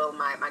wasn't until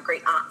my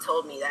great aunt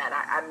told me that.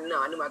 I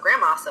knew my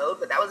grandma sewed,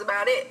 but that was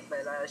about it.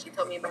 But she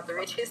told me about the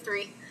rich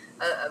history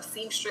of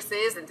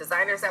seamstresses and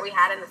designers that we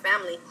had in the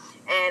family.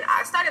 And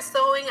I started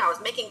sewing. I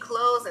was making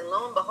clothes, and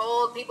lo and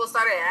behold, people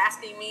started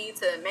asking me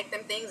to make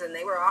them things, and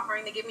they were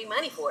offering to give me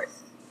money for it.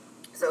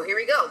 So here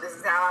we go. This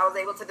is how I was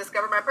able to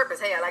discover my purpose.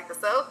 Hey, I like to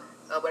sew.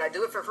 Would I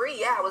do it for free?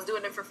 Yeah, I was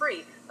doing it for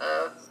free.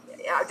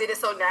 I did it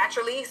so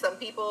naturally. Some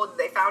people,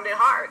 they found it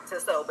hard to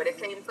sew, but it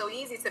came so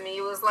easy to me.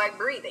 It was like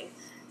breathing.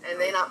 And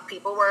then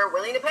people were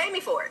willing to pay me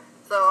for it.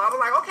 So I was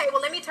like, okay,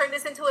 well, let me turn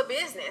this into a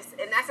business.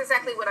 And that's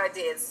exactly what I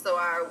did. So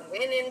I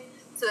went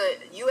into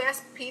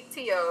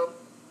USPTO,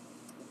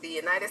 the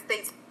United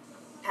States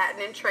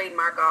Patent and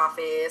Trademark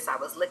Office. I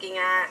was looking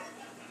at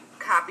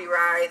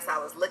copyrights. I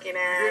was looking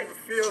at... You didn't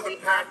feel the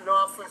patent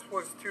office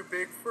was too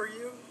big for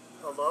you?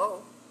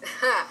 Hello?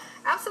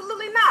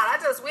 Absolutely not. I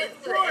just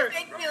went to the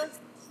FAQs.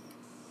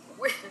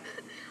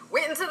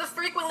 Went into the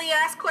frequently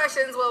asked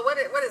questions. Well, what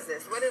is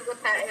this? What is a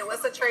patent?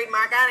 What's a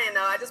trademark? I didn't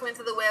know. I just went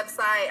to the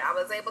website. I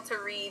was able to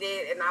read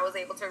it, and I was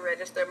able to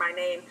register my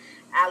name,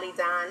 Ali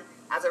Don,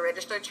 as a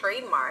registered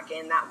trademark.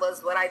 And that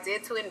was what I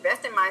did to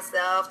invest in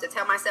myself, to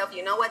tell myself,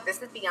 you know what,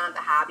 this is beyond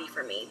a hobby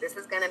for me. This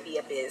is going to be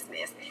a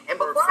business. And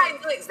before I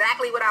knew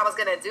exactly what I was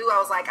going to do, I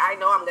was like, I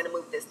know I'm going to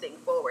move this thing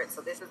forward. So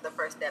this is the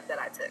first step that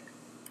I took.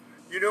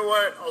 You know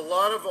what? A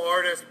lot of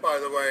artists, by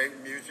the way,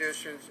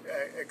 musicians,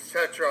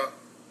 etc.,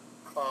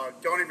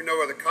 don't even know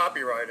where the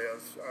copyright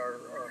is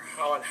or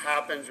how it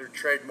happens or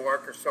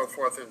trademark or so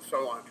forth and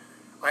so on.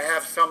 I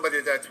have somebody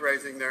that's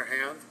raising their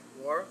hand.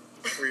 Laura,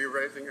 were you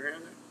raising your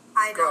hand?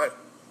 Go ahead.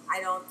 I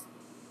don't.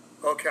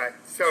 Okay,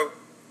 so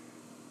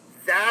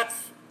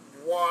that's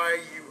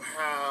why you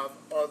have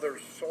other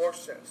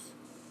sources.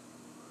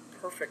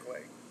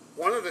 Perfectly.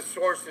 One of the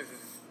sources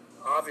is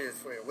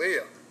obviously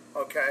Aaliyah,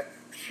 okay?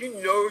 She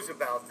knows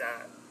about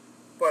that.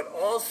 But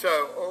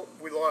also,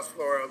 we lost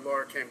Laura.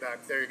 Laura came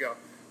back. There you go.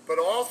 But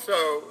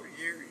also,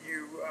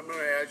 I'm going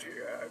to add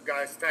you,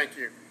 guys, thank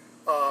you.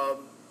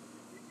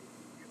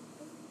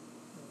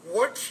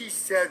 What she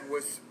said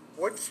was,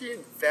 once she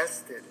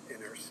invested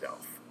in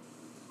herself,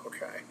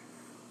 okay?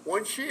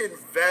 Once she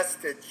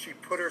invested, she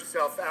put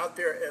herself out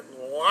there and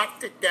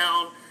locked it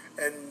down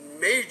and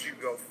made you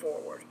go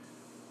forward.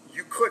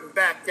 You couldn't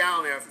back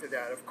down after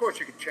that. Of course,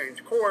 you could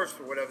change course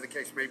or whatever the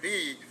case may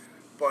be,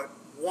 but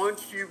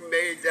once you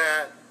made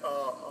that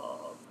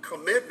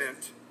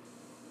commitment,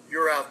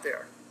 you're out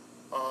there.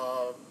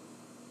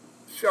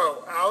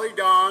 So Ali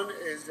Don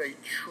is a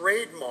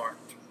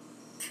trademarked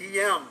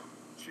TM.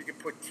 She can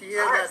put TM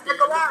at the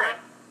end of that.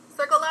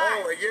 Circle R.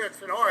 Oh, yeah,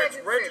 it's an R. It's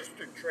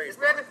registered trademark. It's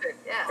registered,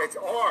 yeah. It's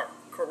R,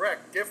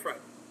 correct,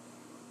 different.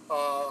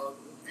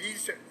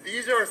 These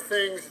are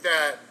things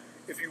that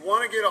if you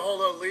want to get a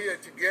hold of Leah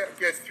to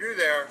get through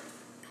there,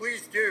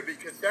 please do,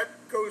 because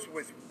that goes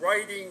with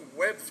writing,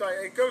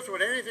 website. It goes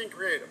with anything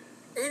creative.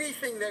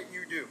 Anything that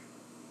you do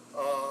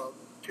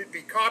could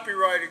be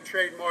copyrighted,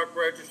 trademark,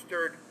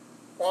 registered.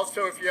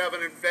 Also, if you have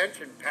an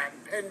invention,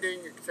 patent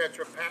pending,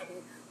 etc.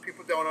 Patent,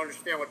 people don't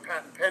understand what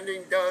patent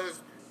pending does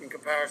in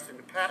comparison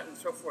to patent,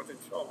 so forth and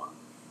so on.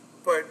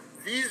 But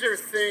these are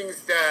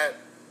things that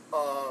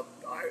I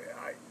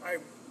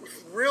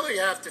really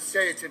have to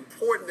say it's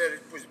important that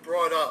it was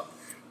brought up,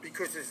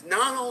 because it's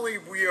not only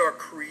we are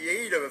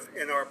creative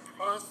in our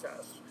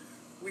process,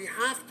 we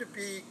have to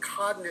be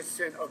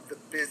cognizant of the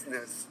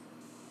business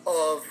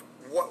of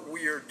what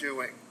we are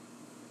doing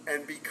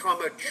and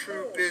become a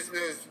true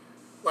business,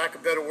 lack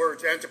of better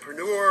words,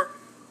 entrepreneur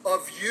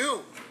of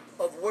you,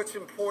 of what's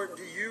important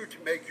to you to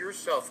make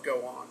yourself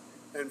go on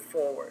and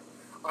forward.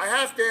 I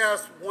have to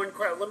ask one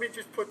question. Let me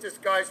just put this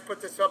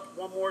up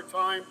one more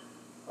time.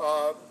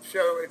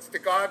 So it's the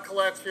God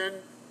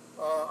Collection.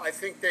 I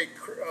think they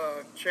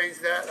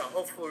changed that.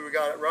 Hopefully we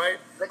got it right.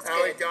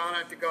 Ali Don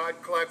at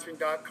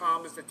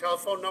thegodcollection.com. Is the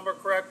telephone number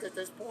correct at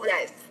this point?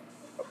 Yes.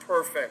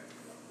 Perfect.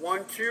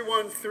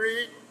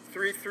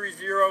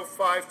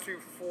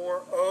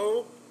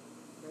 1213-330-5240.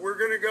 We're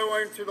going to go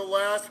into the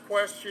last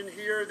question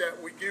here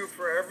that we do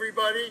for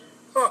everybody.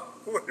 Hold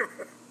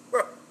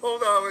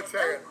on one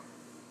second.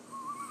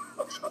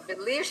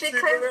 Believe she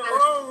could.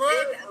 Oh,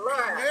 look,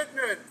 Laura.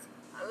 commitment.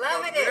 I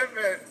love it.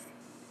 Commitment.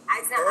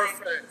 It's not mine.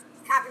 Perfect.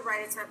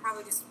 Copyrighted, so I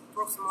probably just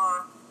broke some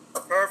law.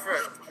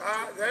 Perfect.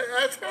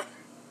 That's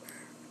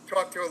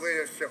talk to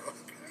Aaliyah show.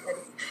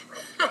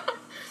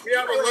 We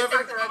have 11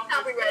 topics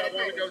I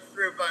want to go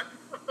through,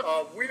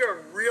 but we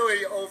are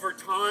really over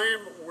time.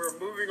 We're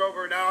moving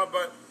over now,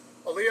 but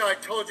Aaliyah, I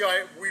told you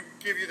we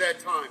give you that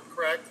time,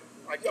 correct?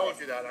 I told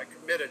you that. I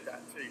committed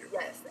that to you.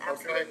 Yes,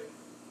 absolutely. Okay?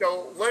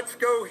 So let's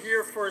go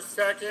here for a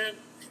second.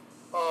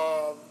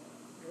 Aaliyah,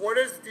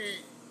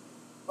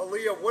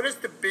 what is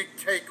the big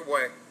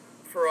takeaway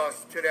for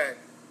us today?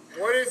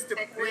 What is the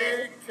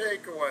big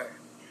takeaway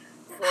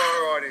for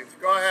our audience?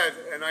 Go ahead.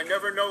 And I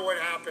never know what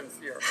happens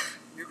here.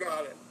 You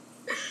got it.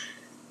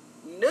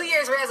 New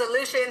Year's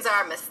resolutions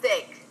are a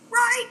mistake.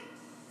 Right.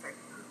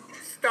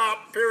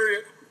 Stop,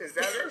 period. Is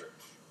that it?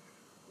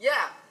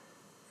 Yeah.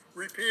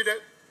 Repeat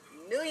it.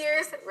 New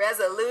Year's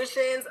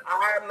resolutions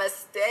are a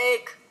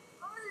mistake.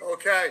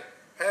 Okay.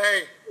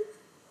 Hey,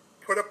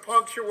 put a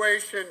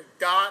punctuation,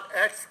 dot,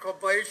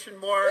 exclamation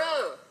mark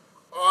Ooh.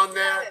 on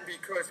that,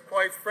 because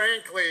quite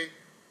frankly,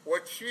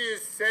 what she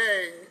is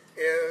saying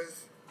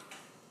is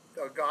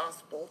the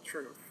gospel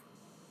truth.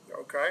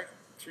 Okay?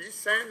 She's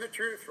saying the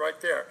truth right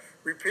there.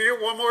 Repeat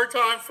it one more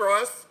time for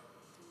us.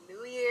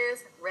 New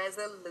Year's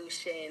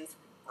resolutions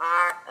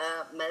are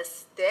a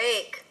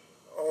mistake.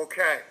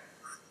 Okay.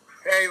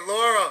 Hey,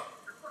 Laura,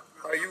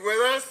 are you with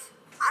us?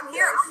 I'm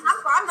here.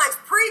 I'm like,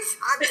 preach.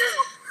 I'm here.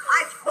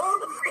 I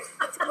totally agree.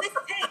 It's a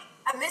mistake.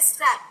 A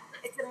misstep.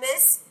 It's a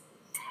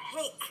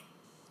mistake.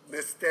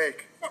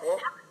 Mistake. Oh,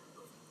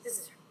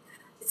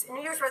 It's a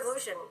New Year's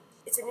resolution.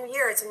 It's a new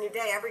year. It's a new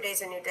day. Every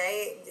day's a new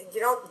day. You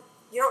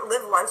don't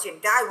live once. You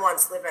die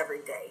once. Live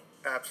every day.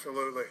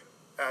 absolutely.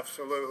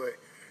 Absolutely.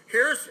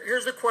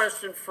 Here's a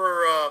question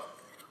for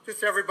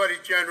just everybody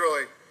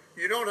generally.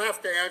 You don't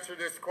have to answer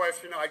this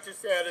question. I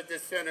just added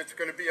this in. It's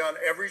going to be on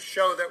every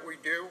show that we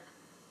do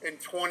in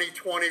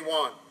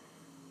 2021.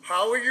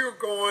 How are you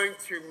going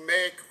to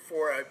make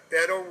for a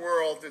better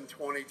world in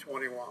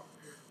 2021?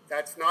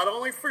 That's not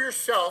only for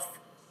yourself,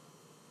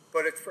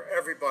 but it's for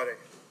everybody.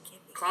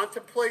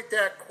 Contemplate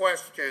that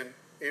question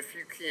if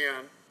you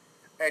can,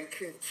 and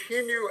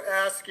continue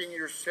asking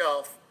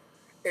yourself.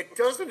 It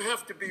doesn't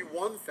have to be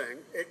one thing.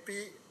 It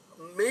be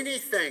many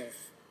things.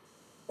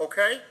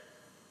 Okay?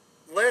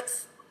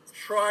 Let's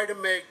try to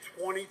make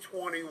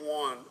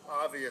 2021,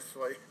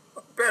 obviously,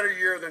 a better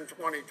year than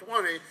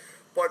 2020.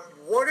 But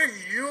what are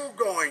you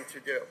going to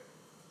do?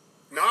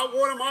 Not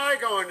what am I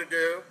going to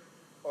do,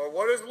 or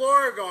what is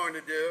Laura going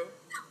to do,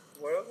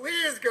 what Lee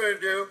is going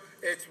to do.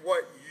 It's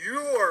what you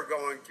are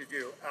going to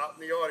do out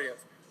in the audience.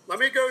 Let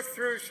me go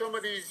through some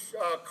of these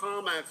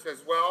comments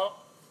as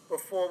well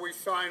before we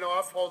sign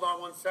off. Hold on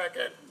one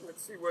second.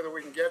 Let's see whether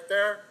we can get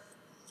there.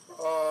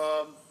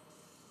 I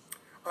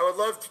would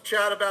love to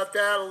chat about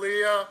that,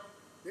 Aaliyah.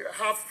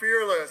 How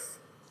fearless.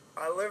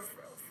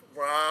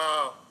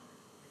 Wow.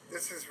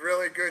 This is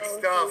really good Thank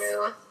stuff.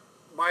 you.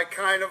 My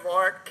kind of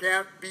art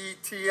can't be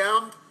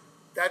TM'd.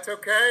 That's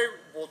okay.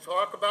 We'll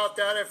talk about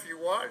that if you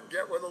want.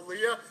 Get with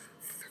Aaliyah.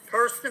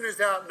 Thurston is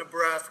out in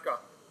Nebraska.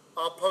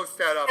 I'll post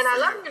that up. And I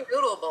for love you.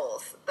 your noodle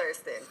bowls,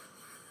 Thurston.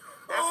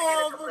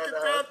 Oh, look at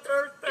that,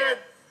 Thurston. Yeah.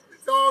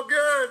 It's all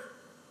good.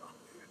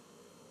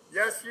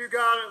 Yes, you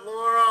got it,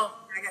 Laura.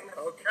 I got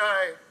nothing.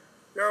 Okay.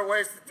 They're a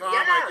waste of time,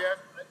 Yeah. I guess.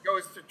 That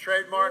goes to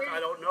trademark. I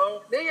don't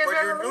know. New Year's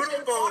But your resolutions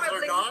noodle bowls are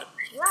probably- not.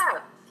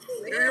 Yeah.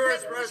 New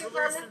Year's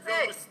resolutions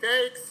are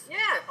mistakes.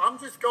 Yeah. I'm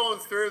just going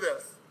through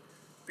this.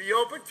 Be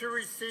open to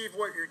receive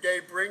what your day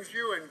brings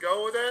you and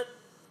go with it.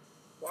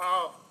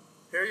 Wow.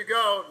 Here you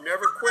go.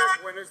 Never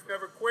quit. Winners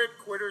never quit.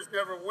 Quitters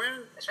never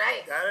win. That's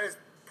right. That is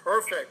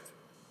perfect.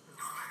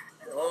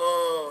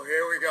 Oh,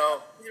 here we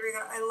go. Here we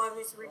go. I love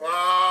you, Sabrina.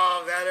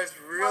 Wow, that is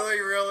really,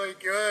 really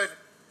good.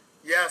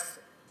 Yes,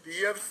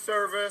 be of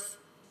service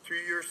to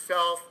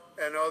yourself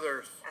and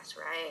others. That's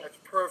right. That's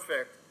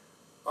perfect.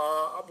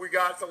 We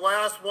got the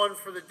last one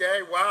for the day.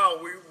 Wow,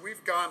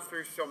 we've gone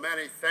through so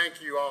many. Thank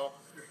you all.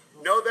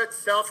 Know that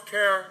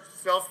self-care,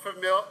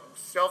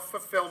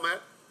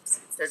 self-fulfillment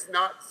is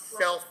not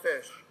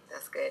selfish.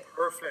 That's good.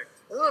 Perfect.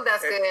 Ooh,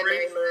 that's good, It Mary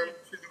brings Lou. you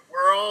to the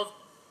world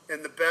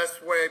in the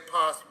best way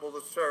possible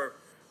to serve.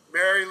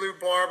 Mary Lou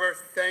Barber,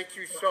 thank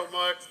you so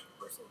much.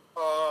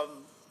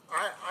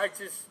 I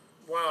just,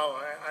 wow,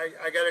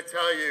 I got to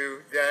tell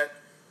you that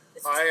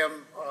I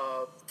am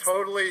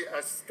totally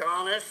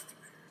astonished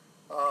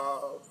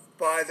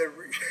by the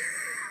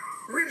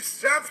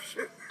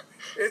reception.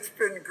 It's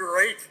been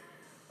great.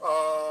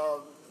 I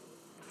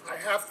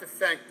have to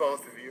thank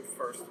both of you,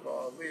 first of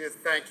all. Leah,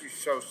 thank you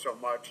so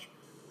much.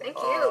 Thank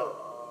you.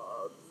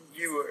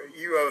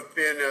 You have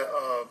been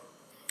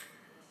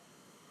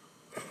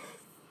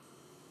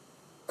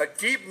a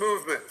deep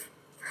movement.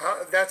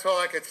 That's all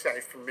I could say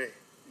for me.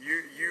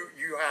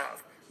 You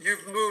have.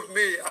 You've moved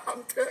me.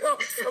 I'm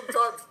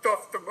sometimes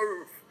tough to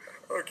move.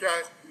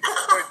 Okay,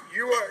 but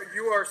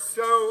you are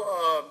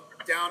so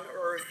down to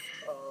earth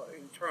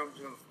in terms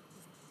of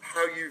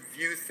how you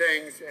view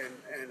things,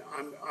 and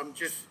I'm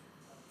just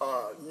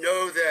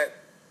know that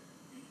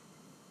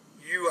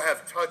you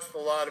have touched a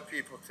lot of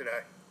people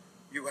today.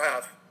 You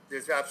have.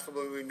 There's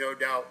absolutely no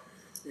doubt.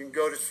 You can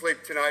go to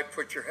sleep tonight,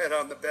 put your head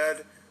on the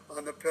bed,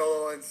 on the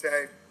pillow, and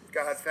say,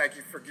 God, thank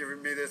you for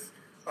giving me this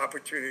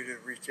opportunity to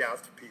reach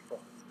out to people.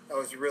 That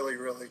was really,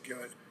 really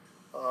good.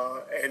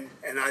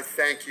 And I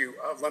thank you.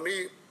 Let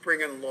me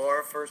bring in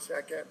Laura for a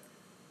second.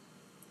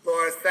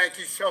 Laura, thank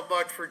you so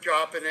much for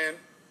dropping in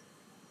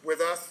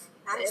with us.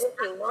 Thank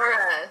you,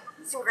 Laura.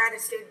 Some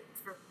gratitude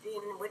for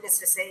being witness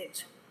to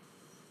Sage.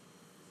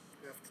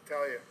 I have to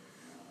tell you.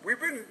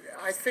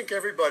 I think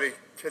everybody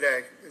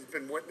today has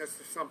been witness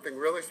to something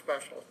really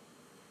special.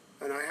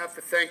 And I have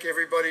to thank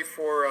everybody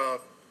for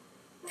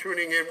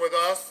tuning in with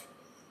us.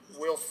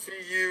 We'll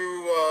see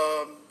you,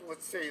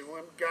 let's see,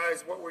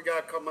 guys, what we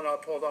got coming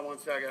up. Hold on one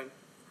second.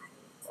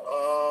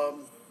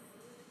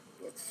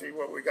 Let's see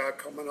what we got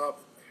coming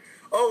up.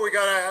 Oh, we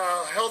got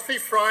a Healthy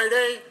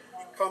Friday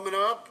coming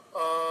up,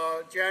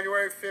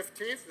 January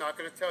 15th. Not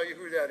going to tell you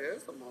who that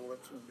is. I'm going to let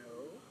you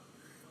know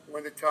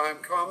when the time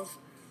comes.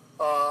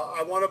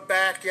 I want to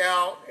back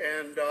out,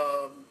 and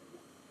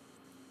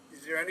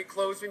is there any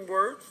closing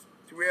words?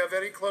 Do we have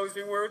any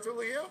closing words,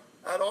 Aaliyah,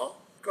 at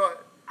all? Go ahead.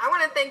 I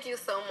want to thank you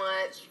so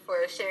much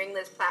for sharing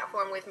this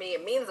platform with me.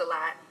 It means a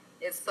lot.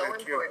 It's so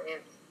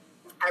important.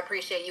 I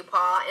appreciate you,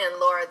 Paul, and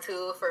Laura,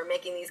 too, for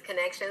making these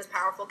connections,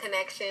 powerful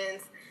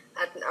connections.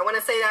 I want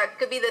to say that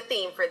could be the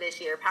theme for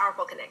this year,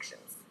 powerful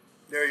connections.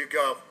 There you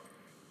go.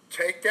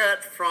 Take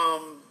that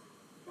from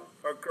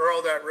a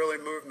girl that really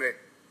moved me.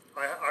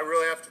 I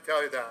really have to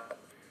tell you that.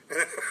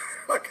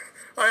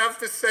 I have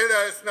to say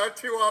that. It's not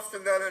too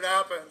often that it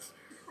happens.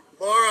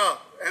 Laura,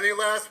 any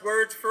last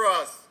words for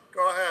us?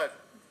 Go ahead.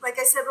 Like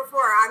I said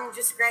before, I'm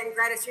just in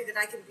gratitude that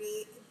I can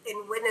be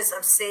in witness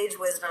of sage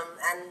wisdom,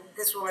 and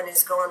this woman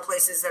is going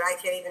places that I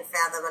can't even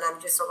fathom, and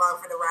I'm just along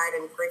for the ride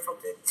and grateful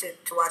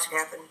to watch it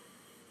happen.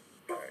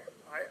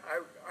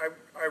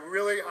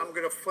 I'm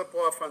going to flip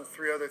off on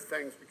three other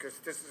things because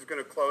this is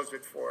going to close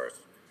it for us.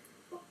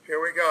 Here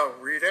we go.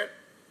 Read it.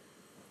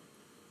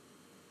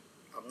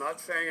 I'm not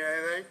saying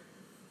anything.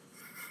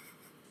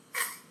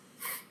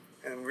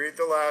 And read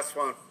the last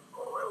one.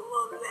 Oh, I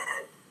love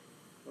that.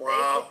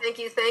 Wow. Thank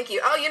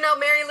you. Oh,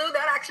 Mary Lou,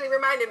 that actually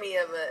reminded me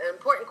of an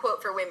important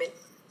quote for women.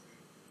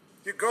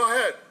 You go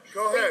ahead.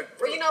 Well,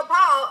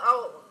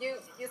 Paul, you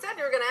said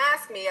you were going to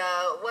ask me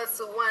what's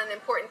the one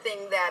important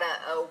thing that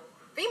a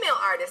female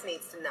artist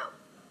needs to know.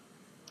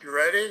 You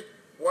ready?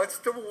 What's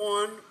the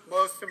one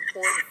most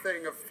important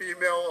thing a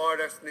female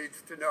artist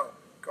needs to know?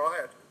 Go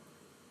ahead.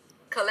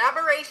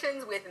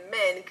 Collaborations with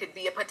men could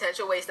be a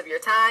potential waste of your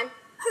time.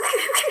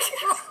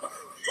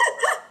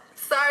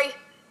 Sorry,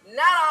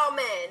 not all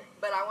men,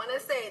 but I want to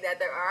say that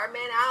there are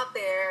men out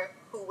there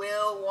who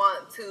will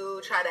want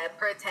to try to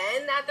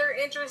pretend that they're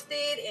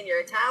interested in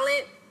your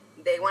talent.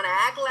 They want to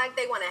act like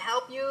they want to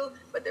help you,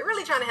 but they're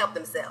really trying to help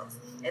themselves.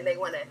 And they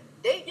want to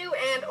date you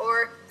and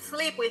or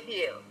sleep with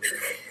you.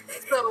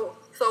 So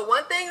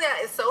one thing that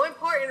is so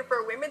important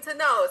for women to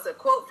know is a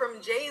quote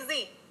from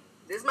Jay-Z.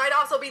 This might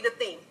also be the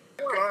theme.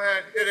 Go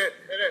ahead, hit it.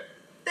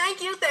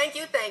 Thank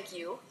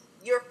you.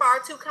 You're far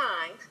too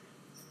kind.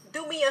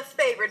 Do me a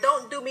favor.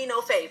 Don't do me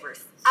no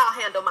favors. I'll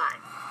handle mine.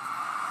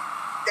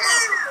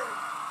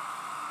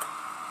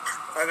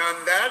 And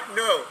on that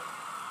note,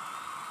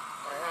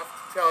 I have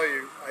to tell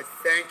you, I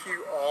thank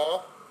you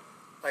all.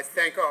 I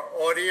thank our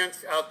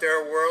audience out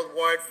there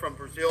worldwide from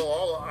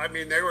Brazil.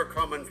 They were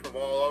coming from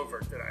all over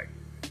today.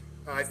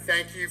 I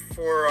thank you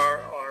for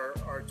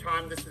our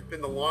time. This has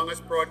been the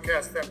longest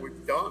broadcast that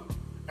we've done,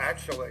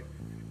 actually,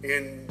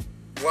 in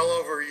well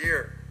over a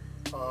year,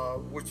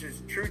 which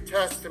is true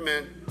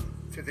testament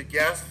to the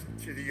guests,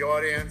 to the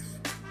audience,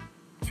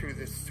 to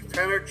the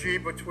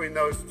synergy between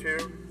those two,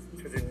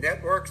 to the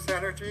network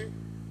synergy,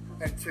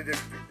 and to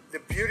the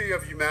beauty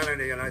of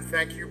humanity. And I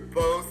thank you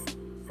both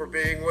for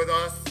being with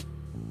us.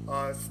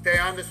 Stay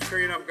on the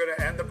screen. I'm going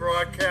to end the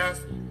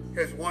broadcast.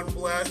 Here's one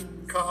blessed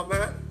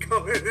comment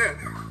coming in.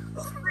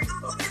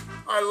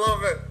 I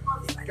love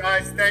it.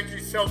 Guys, thank you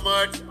so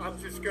much. I'm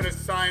just going to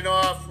sign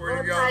off.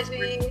 We're going to go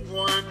 3, 2,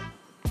 1.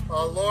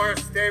 Laura,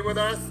 stay with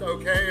us,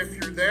 okay? If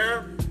you're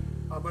there,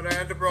 I'm going to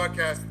end the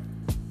broadcast.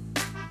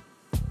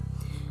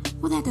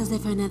 Well, that does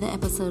it for another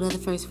episode of the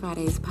First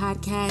Fridays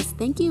podcast.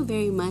 Thank you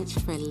very much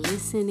for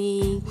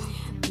listening.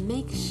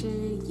 Make sure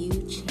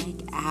you check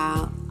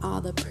out all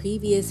the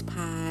previous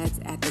pods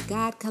at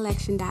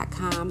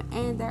thegodcollection.com,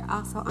 and they're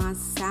also on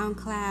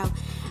SoundCloud.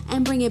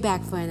 And bring it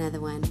back for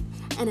another one,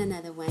 and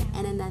another one,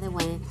 and another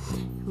one.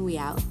 We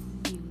out.